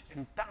hundreds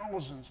and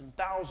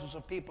thousands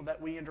of people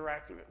that we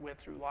interact with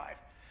through life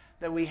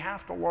that we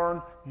have to learn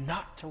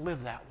not to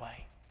live that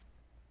way,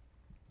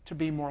 to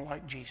be more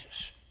like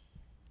Jesus.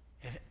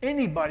 If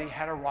anybody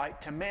had a right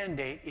to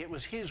mandate it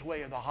was his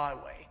way or the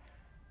highway,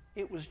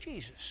 it was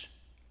Jesus.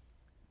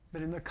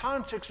 But in the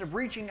context of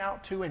reaching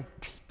out to and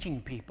teaching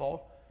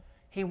people,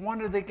 he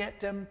wanted to get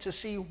them to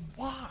see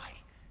why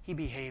he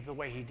behaved the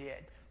way he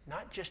did,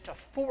 not just to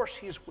force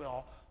his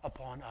will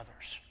upon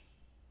others.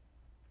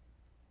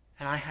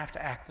 And I have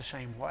to act the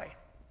same way.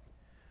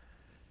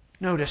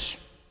 Notice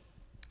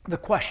the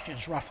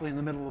questions roughly in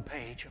the middle of the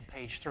page, on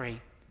page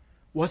 3.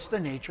 What's the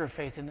nature of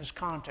faith in this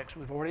context?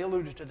 We've already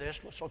alluded to this.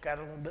 Let's look at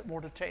it in a little bit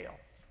more detail.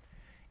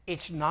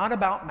 It's not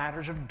about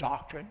matters of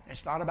doctrine.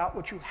 It's not about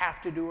what you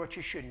have to do or what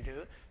you shouldn't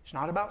do. It's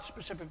not about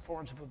specific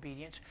forms of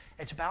obedience.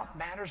 It's about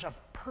matters of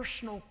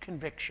personal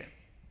conviction.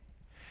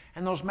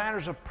 And those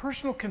matters of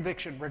personal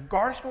conviction,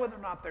 regardless of whether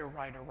or not they're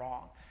right or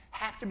wrong,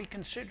 have to be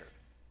considered.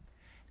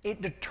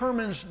 It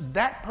determines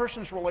that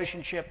person's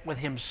relationship with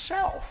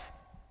himself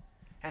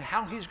and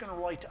how he's going to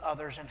relate to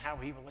others and how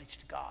he relates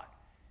to God.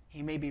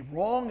 He may be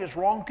wrong as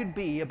wrong could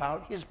be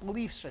about his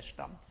belief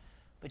system,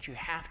 but you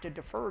have to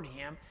defer to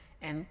him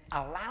and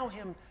allow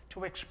him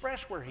to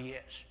express where he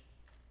is.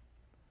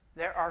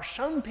 There are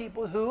some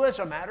people who, as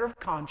a matter of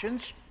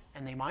conscience,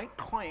 and they might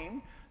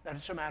claim that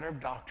it's a matter of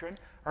doctrine,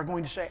 are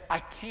going to say, I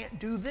can't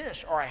do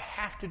this or I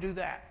have to do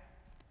that.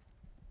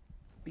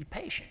 Be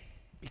patient,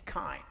 be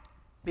kind,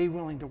 be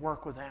willing to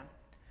work with them.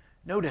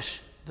 Notice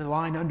the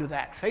line under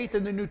that. Faith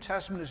in the New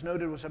Testament is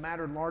noted was a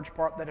matter in large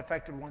part that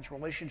affected one's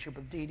relationship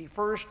with deity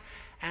first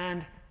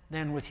and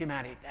then with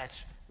humanity.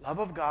 That's love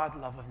of God,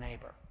 love of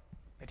neighbor.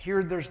 But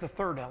here there's the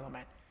third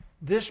element.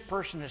 This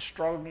person is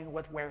struggling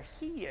with where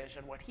he is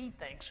and what he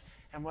thinks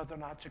and whether or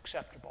not it's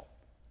acceptable.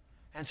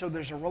 And so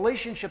there's a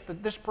relationship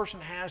that this person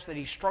has that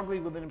he's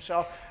struggling with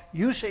himself.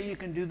 You say you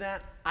can do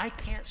that. I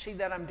can't see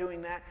that I'm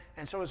doing that.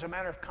 And so as a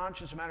matter of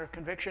conscience, a matter of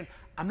conviction,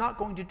 I'm not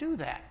going to do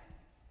that.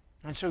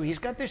 And so he's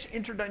got this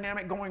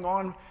interdynamic going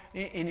on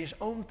in his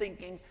own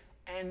thinking.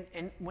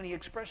 And when he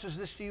expresses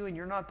this to you and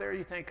you're not there,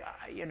 you think,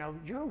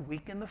 you're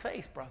weak in the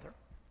faith, brother.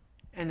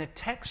 And the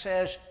text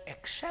says,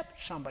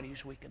 accept somebody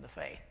who's weak in the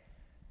faith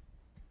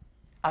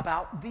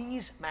about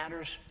these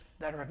matters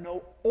that are of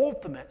no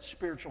ultimate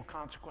spiritual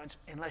consequence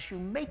unless you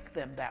make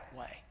them that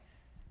way.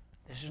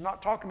 This is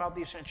not talking about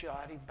the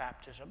essentiality of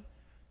baptism.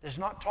 This is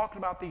not talking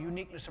about the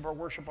uniqueness of our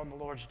worship on the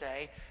Lord's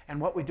Day and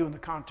what we do in the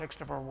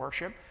context of our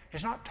worship.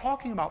 It's not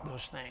talking about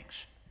those things.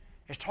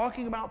 It's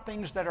talking about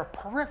things that are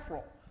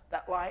peripheral,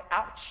 that lie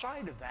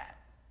outside of that.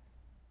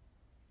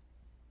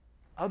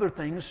 Other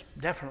things,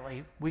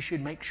 definitely, we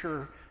should make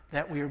sure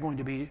that we are going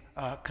to be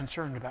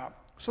concerned about.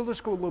 So let's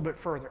go a little bit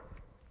further.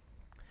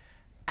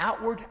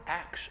 Outward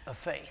acts of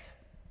faith.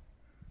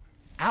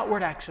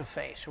 Outward acts of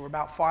faith, so we're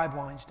about 5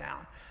 lines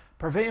down,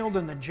 prevailed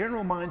in the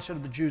general mindset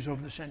of the Jews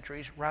over the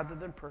centuries rather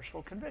than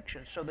personal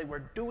convictions. So they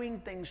were doing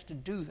things to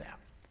do them.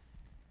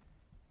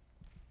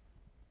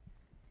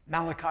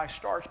 Malachi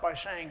starts by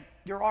saying,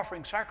 you're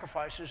offering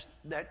sacrifices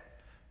that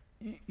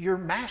your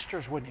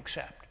masters wouldn't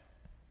accept.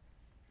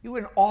 You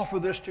wouldn't offer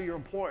this to your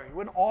employer. You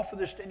wouldn't offer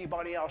this to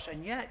anybody else.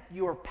 And yet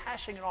you are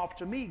passing it off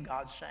to me,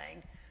 God's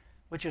saying,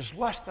 which is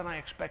less than I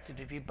expected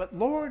of you. But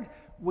Lord,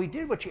 we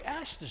did what you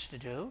asked us to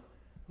do.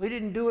 We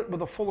didn't do it with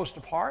the fullest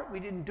of heart.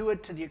 We didn't do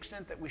it to the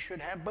extent that we should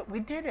have, but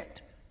we did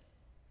it.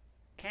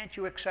 Can't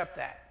you accept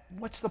that?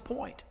 What's the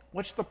point?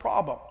 What's the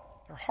problem?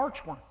 Their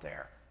hearts weren't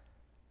there.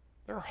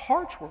 Their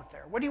hearts weren't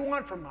there. What do you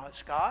want from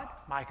us, God?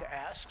 Micah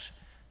asks.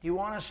 Do you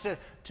want us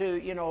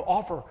to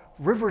offer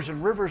rivers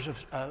and rivers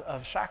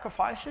of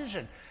sacrifices?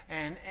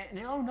 And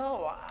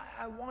no,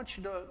 I want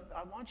you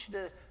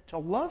to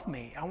love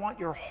me. I want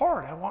your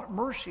heart. I want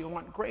mercy. I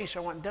want grace. I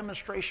want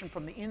demonstration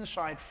from the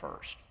inside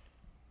first.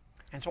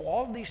 And so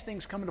all of these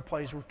things come into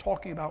play as we're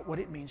talking about what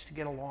it means to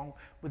get along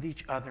with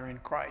each other in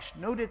Christ.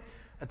 Note it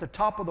at the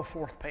top of the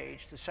 4th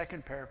page, the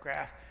 2nd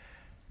paragraph.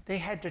 They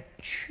had to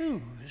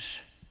choose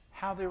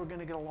how they were going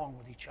to get along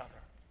with each other.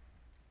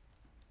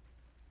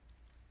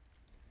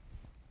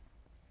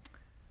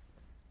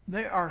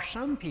 There are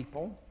some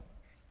people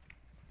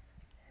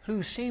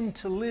who seem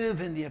to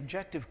live in the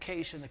objective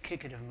case in the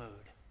kickative mood.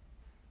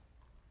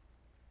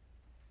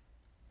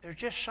 There's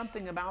just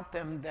something about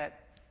them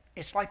that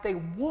it's like they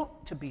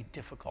want to be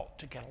difficult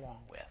to get along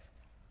with.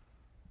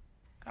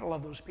 Gotta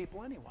love those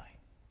people anyway.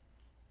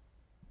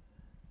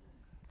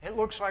 It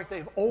looks like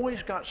they've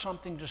always got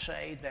something to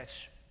say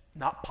that's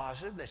not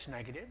positive, that's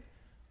negative.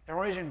 They're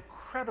always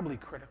incredibly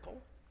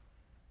critical.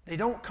 They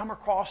don't come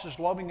across as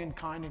loving and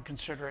kind and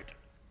considerate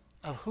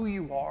of who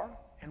you are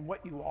and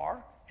what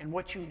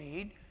you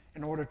need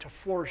in order to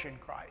flourish in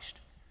Christ.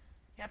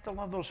 You have to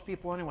love those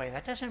people anyway.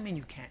 That doesn't mean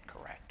you can't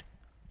correct.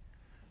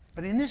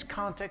 But in this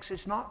context,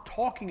 it's not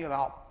talking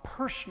about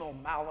personal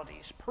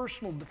maladies,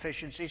 personal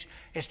deficiencies.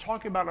 It's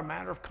talking about a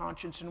matter of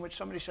conscience in which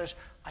somebody says,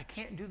 I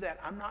can't do that.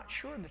 I'm not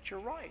sure that you're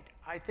right.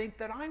 I think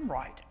that I'm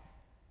right.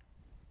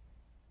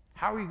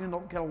 How are you going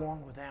to get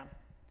along with them?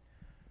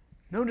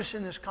 Notice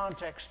in this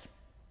context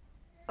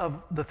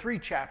of the 3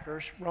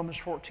 chapters, Romans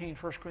 14,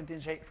 1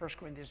 Corinthians 8, 1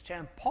 Corinthians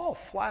 10, Paul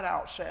flat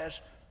out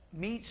says,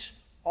 meats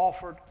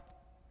offered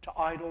to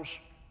idols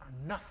are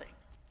nothing.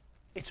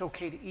 It's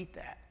okay to eat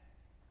that.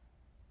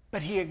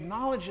 But he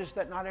acknowledges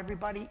that not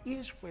everybody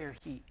is where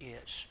he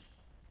is.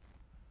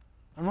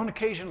 On one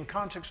occasion, in the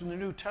context of the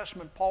New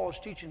Testament, Paul is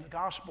teaching the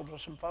gospel to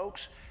some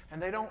folks,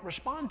 and they don't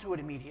respond to it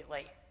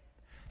immediately.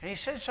 And he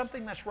said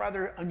something that's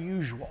rather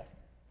unusual.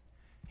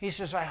 He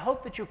says, I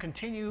hope that you'll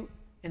continue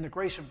in the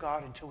grace of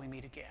God until we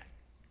meet again.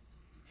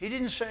 He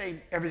didn't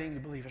say everything you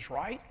believe is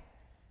right.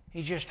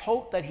 He just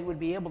hoped that he would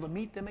be able to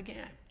meet them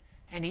again.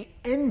 And he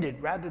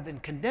ended, rather than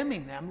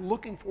condemning them,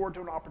 looking forward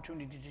to an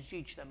opportunity to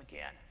teach them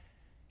again.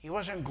 He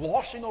wasn't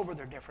glossing over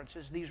their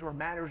differences. These were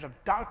matters of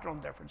doctrinal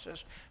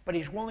differences, but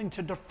he's willing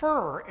to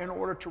defer in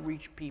order to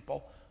reach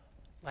people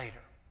later.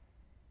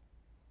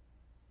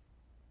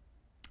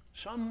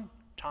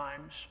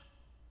 Sometimes,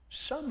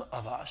 some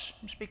of us,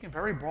 I'm speaking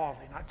very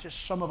broadly, not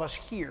just some of us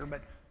here,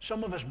 but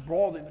some of us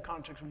broadly in the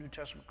context of New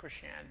Testament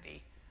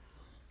Christianity,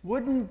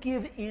 wouldn't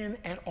give in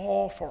at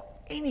all for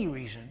any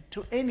reason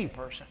to any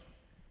person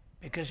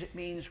because it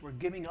means we're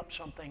giving up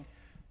something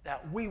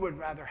that we would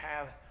rather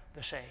have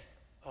the say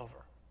over.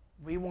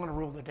 We want to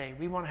rule the day.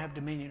 We want to have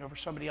dominion over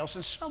somebody else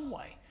in some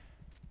way,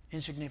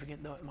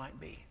 insignificant though it might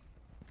be.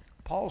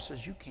 Paul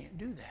says you can't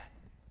do that.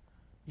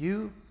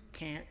 You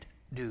can't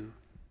do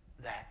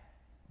that.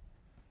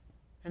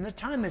 In the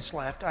time that's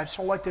left, I've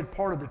selected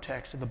part of the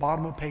text at the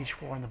bottom of page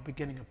 4 and the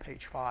beginning of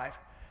page 5.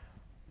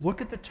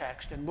 Look at the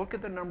text and look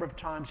at the number of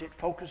times it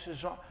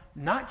focuses on,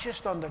 not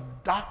just on the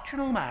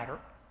doctrinal matter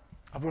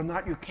of whether or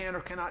not you can or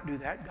cannot do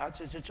that. God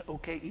says it's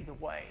okay either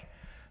way.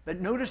 But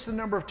notice the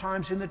number of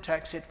times in the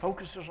text it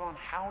focuses on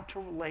how to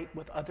relate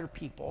with other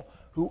people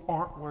who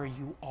aren't where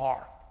you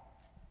are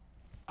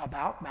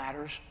about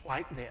matters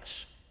like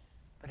this.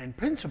 But in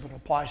principle it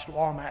applies to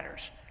all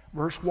matters.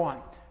 Verse 1,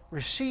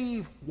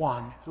 receive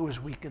one who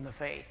is weak in the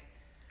faith,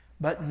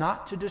 but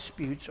not to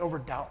disputes over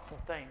doubtful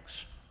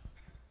things.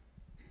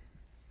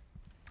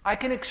 I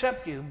can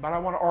accept you, but I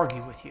want to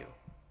argue with you.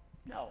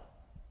 No,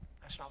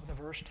 that's not what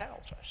the verse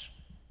tells us.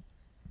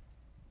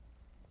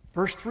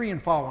 Verse 3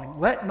 and following,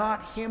 let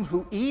not him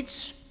who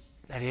eats,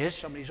 that is,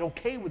 somebody's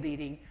okay with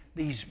eating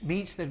these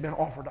meats that have been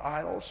offered to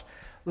idols,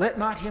 let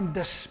not him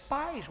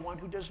despise one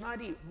who does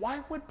not eat.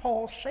 Why would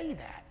Paul say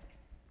that?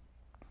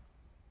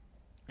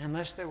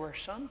 Unless there were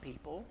some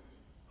people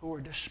who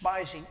were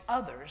despising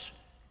others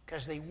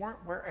because they weren't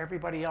where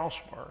everybody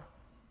else were,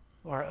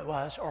 or it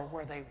was, or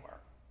where they were.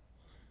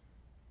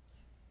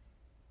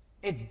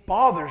 It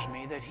bothers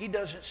me that he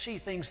doesn't see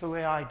things the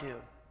way I do.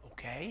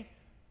 Okay?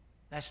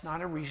 That's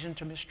not a reason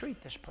to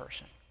mistreat this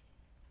person.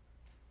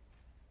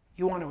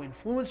 You want to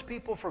influence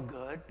people for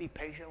good, be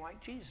patient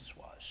like Jesus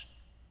was.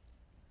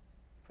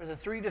 For the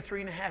 3 to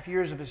 3.5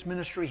 years of his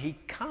ministry, he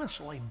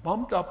constantly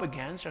bumped up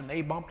against, and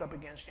they bumped up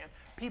against him,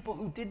 people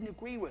who didn't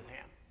agree with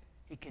him.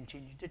 He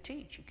continued to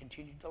teach. He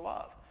continued to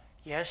love.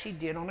 Yes, he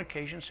did on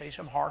occasion say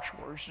some harsh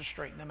words to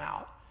straighten them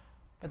out,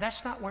 but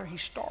that's not where he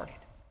started.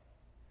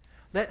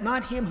 Let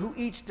not him who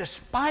eats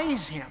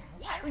despise him.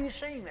 Why are you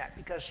saying that?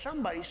 Because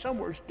somebody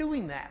somewhere is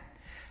doing that.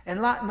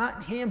 And let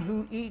not him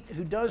who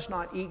does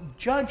not eat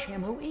judge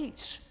him who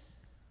eats.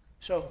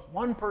 So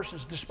one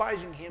person's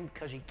despising him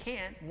because he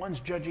can't. One's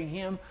judging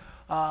him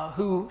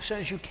who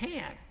says you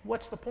can.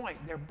 What's the point?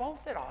 They're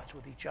both at odds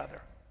with each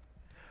other.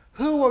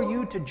 Who are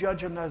you to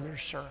judge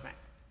another's servant?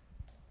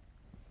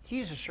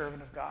 He's a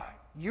servant of God.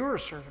 You're a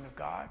servant of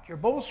God. You're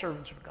both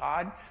servants of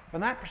God.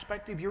 From that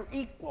perspective, you're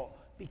equal.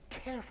 Be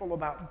careful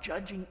about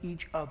judging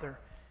each other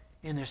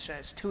in this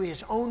sense. To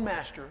his own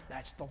master,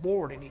 that's the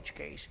Lord in each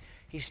case,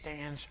 he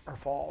stands or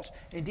falls.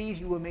 Indeed,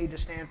 he was made to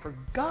stand, for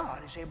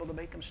God is able to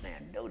make him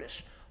stand.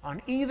 Notice, on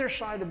either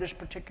side of this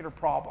particular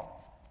problem,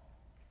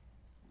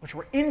 which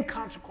were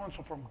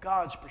inconsequential from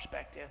God's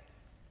perspective,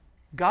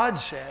 God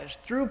says,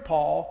 through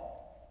Paul,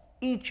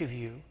 each of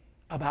you,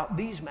 about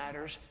these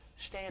matters,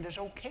 stand as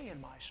okay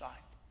in my sight.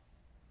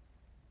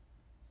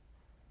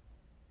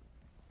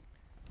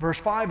 Verse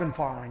 5 and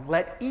following,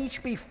 let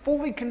each be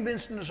fully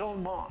convinced in his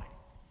own mind.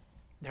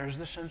 There's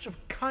the sense of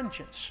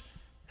conscience,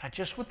 not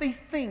just what they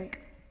think,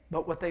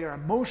 but what they are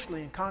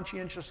emotionally and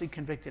conscientiously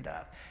convicted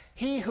of.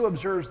 He who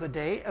observes the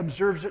day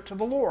observes it to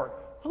the Lord.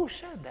 Who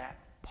said that?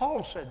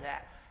 Paul said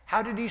that.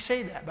 How did he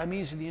say that? By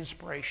means of the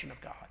inspiration of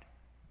God.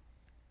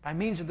 By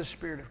means of the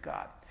Spirit of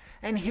God.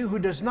 And he who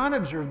does not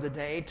observe the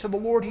day, to the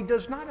Lord he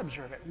does not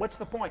observe it. What's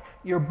the point?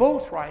 You're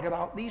both right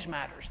about these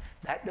matters.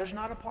 That does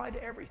not apply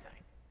to everything.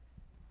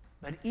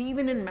 But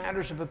even in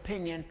matters of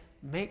opinion,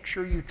 make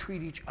sure you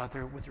treat each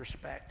other with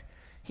respect.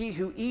 He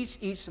who eats,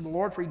 eats to the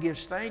Lord, for he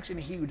gives thanks, and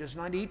he who does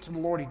not eat, to the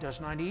Lord he does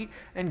not eat,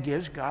 and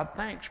gives God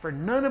thanks. For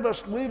none of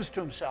us lives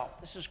to himself.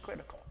 This is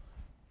critical.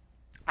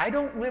 I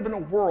don't live in a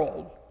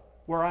world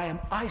where I am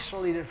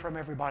isolated from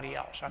everybody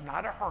else. I'm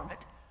not a hermit.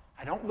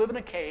 I don't live in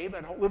a cave. I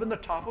don't live in the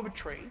top of a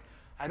tree.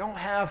 I don't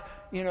have,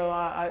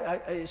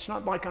 it's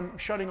not like I'm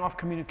shutting off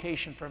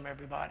communication from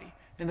everybody.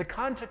 In the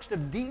context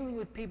of dealing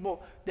with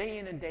people day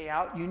in and day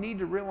out, you need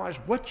to realize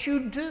what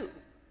you do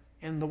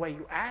in the way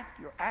you act,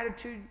 your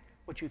attitude,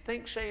 what you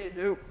think, say, and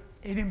do,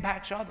 it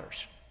impacts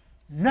others.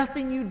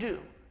 Nothing you do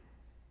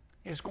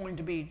is going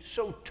to be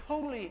so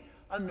totally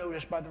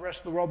unnoticed by the rest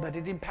of the world that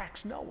it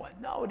impacts no one.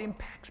 No, it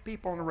impacts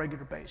people on a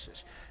regular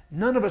basis.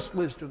 None of us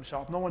lives to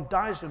himself. No one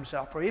dies to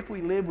himself. For if we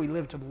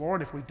live to the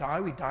Lord. If we die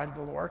to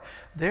the Lord.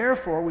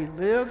 Therefore, we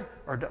live,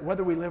 or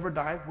whether we live or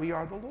die, we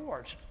are the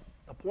Lord's.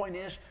 The point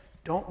is,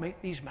 don't make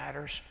these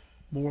matters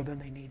more than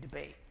they need to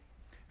be.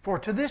 For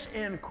to this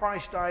end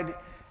Christ died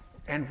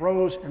and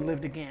rose and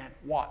lived again.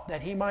 What?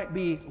 That he might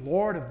be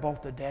Lord of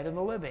both the dead and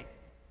the living.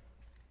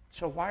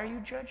 So why are you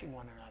judging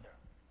one another?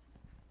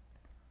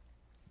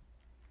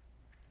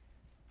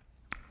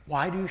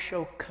 Why do you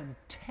show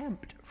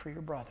contempt for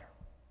your brother?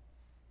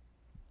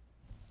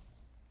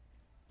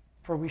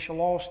 For we shall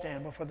all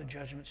stand before the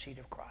judgment seat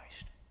of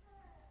Christ.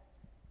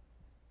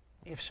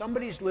 If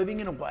somebody's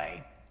living in a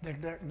way that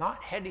they're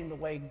not heading the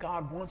way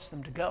God wants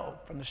them to go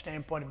from the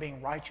standpoint of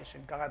being righteous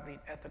and godly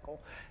and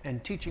ethical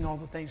and teaching all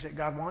the things that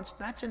God wants,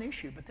 that's an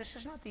issue. But this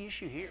is not the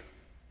issue here.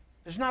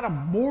 There's not a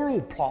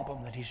moral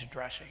problem that he's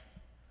addressing.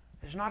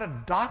 There's not a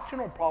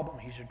doctrinal problem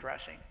he's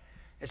addressing.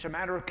 It's a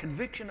matter of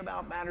conviction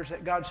about matters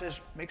that God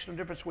says makes no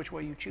difference which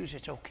way you choose.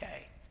 It's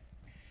okay.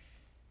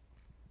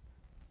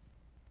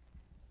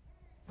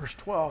 Verse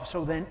 12,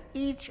 so then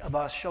each of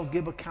us shall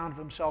give account of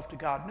himself to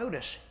God.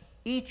 Notice,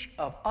 each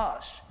of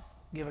us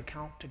give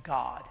account to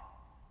God.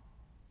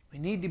 We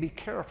need to be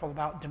careful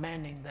about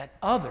demanding that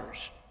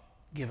others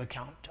give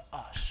account to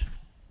us.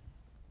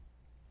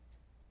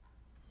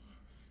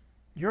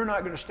 You're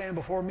not going to stand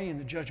before me in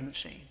the judgment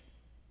scene.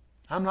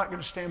 I'm not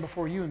going to stand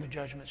before you in the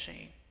judgment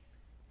scene.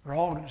 We're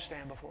all going to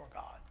stand before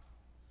God.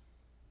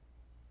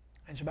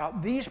 And it's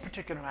about these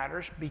particular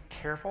matters. Be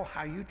careful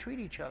how you treat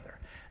each other.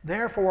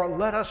 Therefore,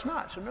 let us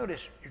not. So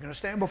notice, you're going to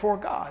stand before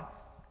God.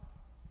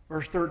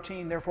 Verse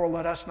 13, therefore,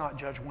 let us not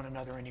judge one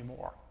another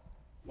anymore.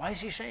 Why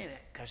is he saying it?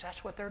 Because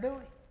that's what they're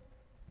doing.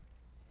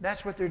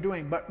 That's what they're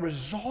doing. But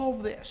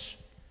resolve this,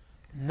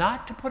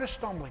 not to put a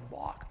stumbling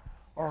block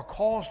or a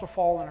cause to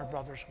fall in our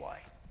brother's way.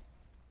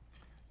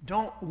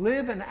 Don't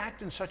live and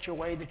act in such a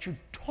way that you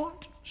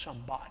taunt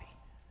somebody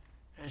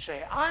and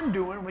say, I'm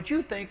doing what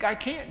you think I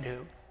can't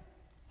do.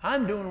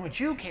 I'm doing what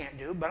you can't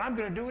do, but I'm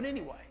going to do it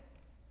anyway.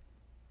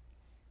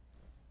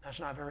 That's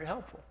not very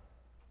helpful.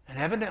 And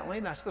evidently,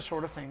 that's the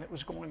sort of thing that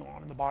was going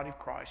on in the body of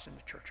Christ in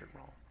the church at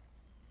Rome.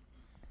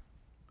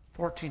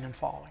 14 and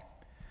following.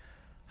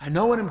 I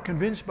know and am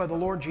convinced by the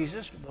Lord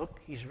Jesus, look,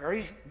 he's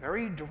very,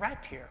 very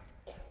direct here,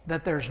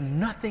 that there's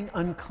nothing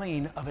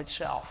unclean of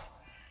itself.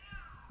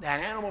 That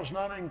animal is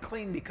not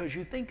unclean because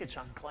you think it's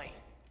unclean.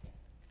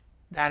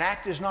 That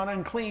act is not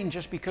unclean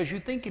just because you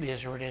think it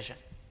is or it isn't.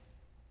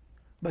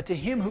 But to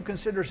him who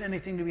considers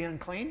anything to be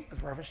unclean,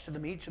 with reference to the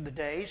meats of the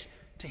days,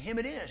 to him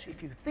it is.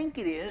 If you think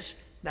it is,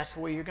 that's the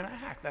way you're going to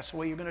act. That's the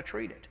way you're going to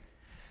treat it.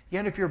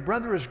 Yet if your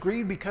brother is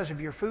grieved because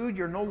of your food,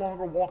 you're no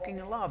longer walking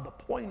in love. The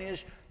point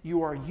is,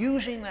 you are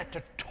using that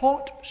to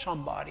taunt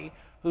somebody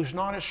who's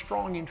not as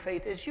strong in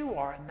faith as you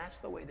are. And that's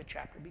the way the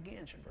chapter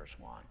begins in verse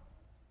 1.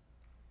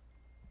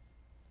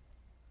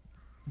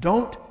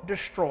 Don't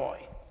destroy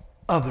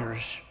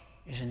others,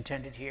 is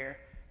intended here,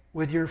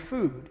 with your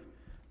food,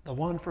 the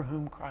one for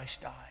whom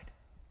Christ died.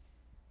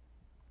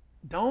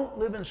 Don't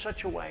live in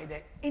such a way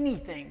that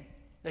anything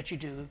that you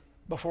do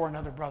before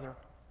another brother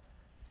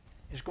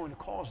is going to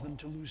cause them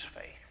to lose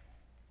faith.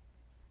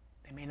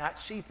 They may not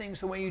see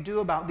things the way you do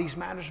about these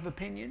matters of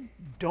opinion.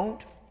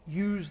 Don't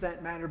use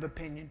that matter of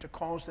opinion to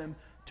cause them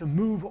to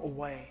move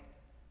away.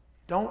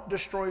 Don't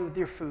destroy with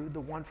your food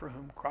the one for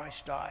whom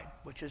Christ died,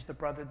 which is the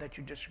brother that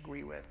you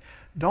disagree with.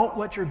 Don't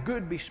let your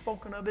good be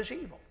spoken of as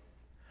evil.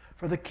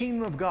 For the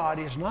kingdom of God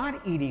is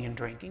not eating and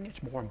drinking,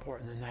 it's more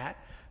important than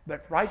that,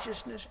 but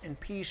righteousness and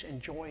peace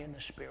and joy in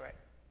the Spirit.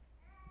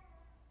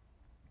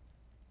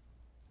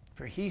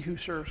 For he who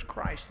serves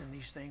Christ in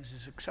these things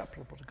is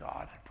acceptable to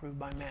God, approved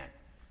by men.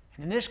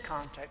 And in this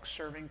context,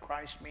 serving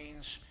Christ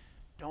means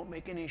don't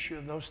make an issue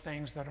of those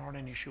things that aren't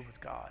an issue with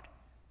God.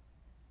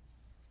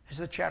 As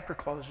the chapter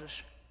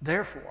closes,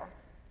 therefore,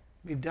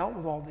 we've dealt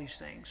with all these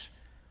things.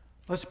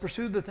 Let's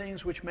pursue the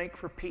things which make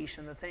for peace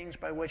and the things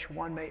by which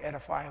one may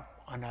edify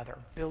another,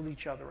 build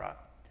each other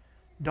up.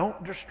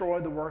 Don't destroy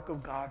the work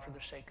of God for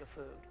the sake of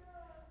food.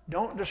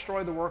 Don't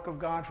destroy the work of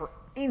God for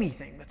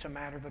anything that's a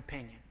matter of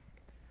opinion.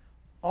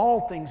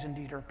 All things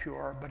indeed are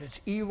pure, but it's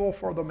evil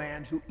for the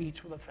man who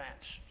eats with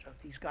offense. So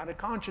if he's got a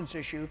conscience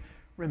issue,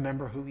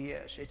 remember who he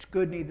is. It's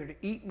good neither to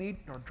eat meat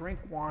nor drink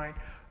wine,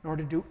 nor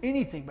to do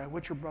anything by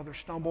which your brother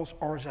stumbles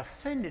or is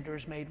offended or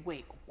is made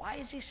weak. Why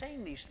is he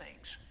saying these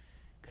things?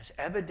 Because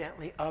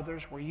evidently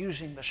others were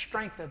using the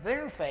strength of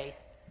their faith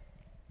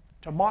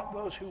to mock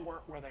those who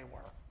weren't where they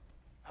were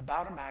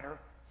about a matter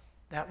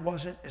that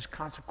wasn't as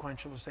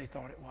consequential as they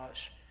thought it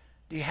was.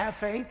 Do you have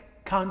faith?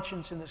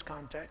 Conscience in this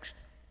context.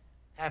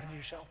 Have it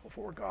yourself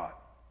before God.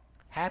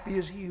 Happy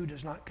is he who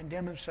does not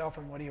condemn himself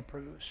in what he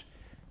approves,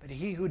 but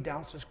he who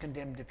doubts is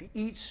condemned if he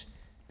eats,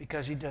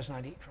 because he does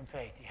not eat from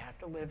faith. You have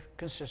to live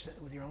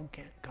consistent with your own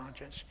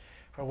conscience.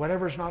 For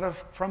whatever is not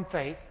from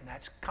faith, and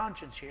that's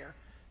conscience here,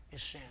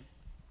 is sin.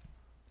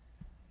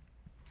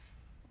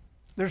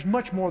 There's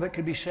much more that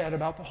could be said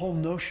about the whole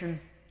notion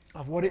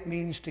of what it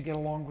means to get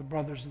along with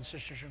brothers and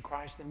sisters in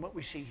Christ than what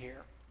we see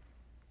here.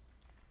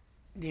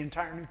 The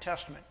entire New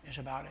Testament is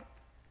about it.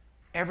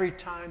 Every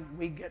time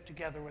we get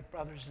together with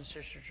brothers and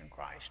sisters in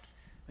Christ,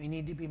 we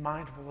need to be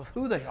mindful of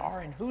who they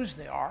are and whose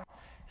they are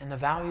and the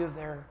value of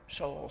their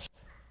souls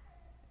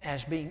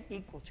as being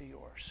equal to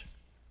yours.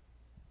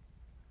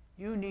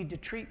 You need to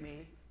treat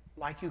me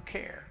like you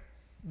care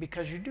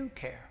because you do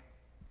care.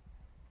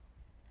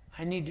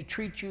 I need to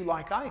treat you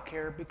like I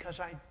care because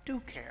I do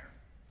care.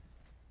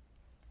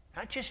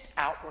 Not just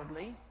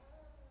outwardly,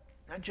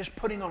 not just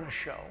putting on a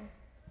show,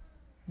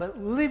 but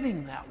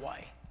living that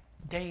way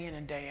day in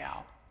and day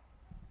out.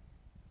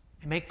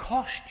 It may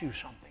cost you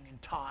something in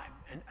time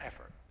and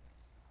effort.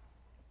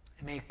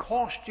 It may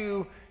cost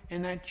you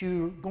in that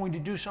you're going to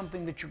do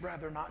something that you'd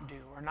rather not do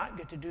or not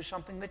get to do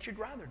something that you'd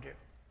rather do.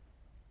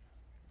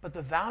 But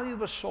the value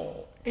of a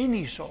soul,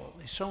 any soul,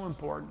 is so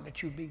important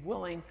that you'd be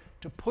willing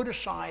to put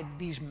aside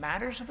these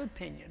matters of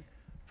opinion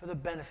for the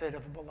benefit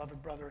of a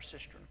beloved brother or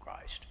sister in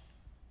Christ.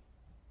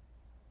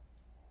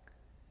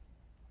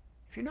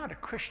 If you're not a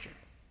Christian,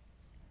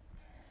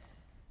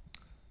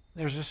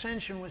 there's a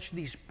sense in which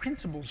these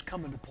principles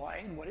come into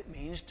play and what it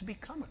means to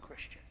become a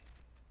Christian.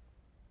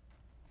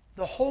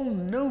 The whole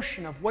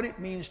notion of what it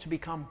means to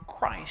become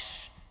Christ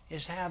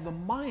is to have the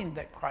mind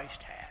that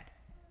Christ had.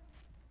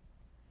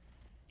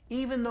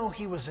 Even though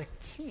he was a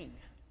king,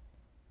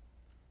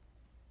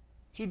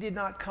 he did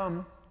not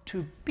come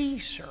to be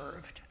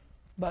served,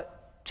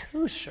 but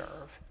to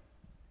serve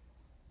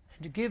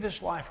and to give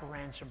his life a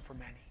ransom for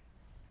many.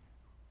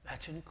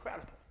 That's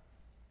incredible.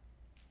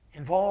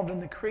 Involved in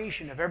the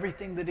creation of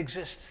everything that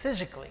exists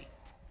physically.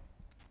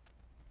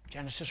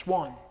 Genesis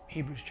 1,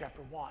 Hebrews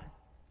chapter 1.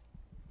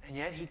 And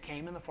yet he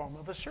came in the form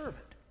of a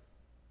servant.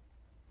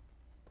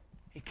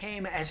 He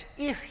came as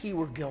if he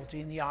were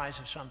guilty in the eyes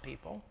of some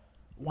people,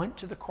 went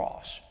to the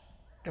cross,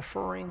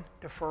 deferring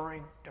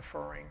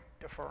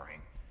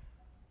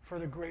for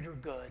the greater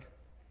good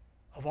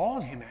of all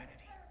humanity.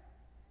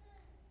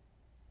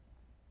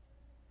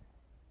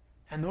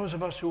 And those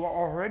of us who are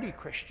already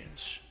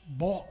Christians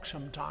balk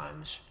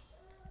sometimes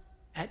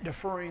at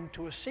deferring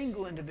to a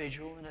single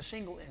individual in a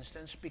single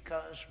instance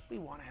because we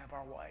want to have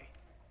our way.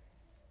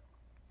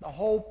 The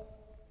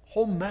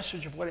whole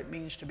message of what it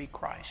means to be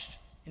Christ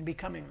in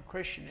becoming a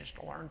Christian is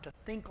to learn to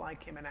think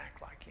like him and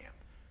act like him.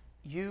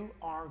 You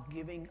are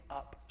giving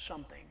up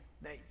something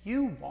that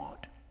you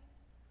want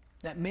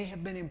that may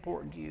have been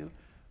important to you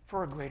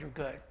for a greater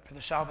good, for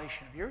the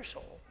salvation of your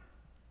soul,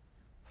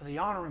 for the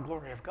honor and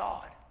glory of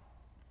God,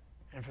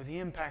 and for the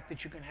impact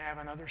that you can have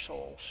on other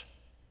souls,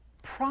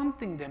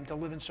 prompting them to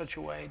live in such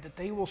a way that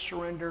they will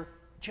surrender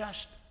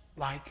just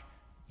like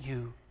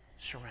you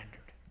surrendered.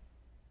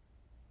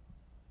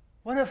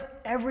 What if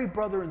every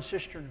brother and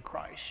sister in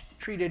Christ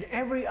treated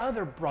every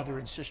other brother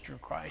and sister in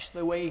Christ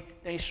the way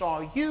they saw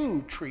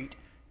you treat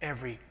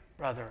every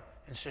brother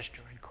and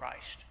sister in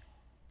Christ?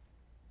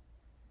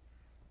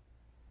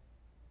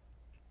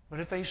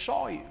 What if they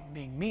saw you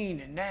being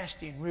mean and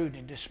nasty and rude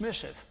and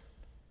dismissive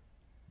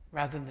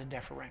rather than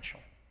deferential?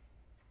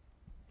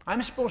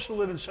 I'm supposed to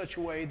live in such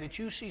a way that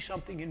you see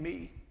something in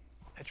me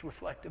that's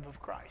reflective of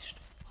Christ.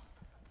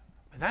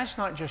 But that's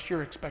not just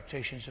your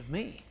expectations of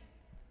me.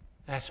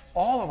 That's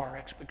all of our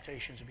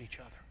expectations of each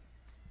other.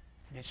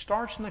 And it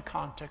starts in the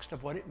context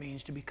of what it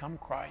means to become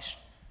Christ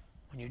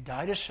when you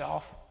die to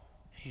self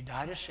and you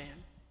die to sin,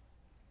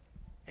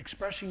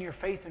 expressing your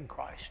faith in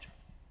Christ,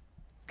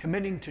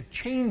 committing to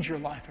change your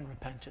life in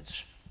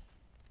repentance,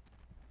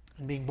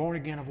 and being born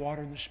again of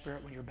water and the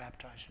Spirit when you're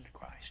baptized into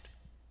Christ.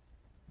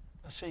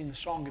 Let's sing the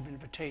song of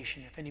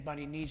invitation. If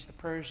anybody needs the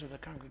prayers of the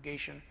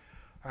congregation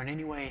or in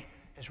any way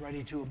is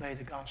ready to obey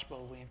the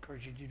gospel, we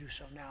encourage you to do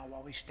so now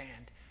while we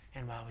stand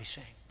and while we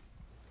sing.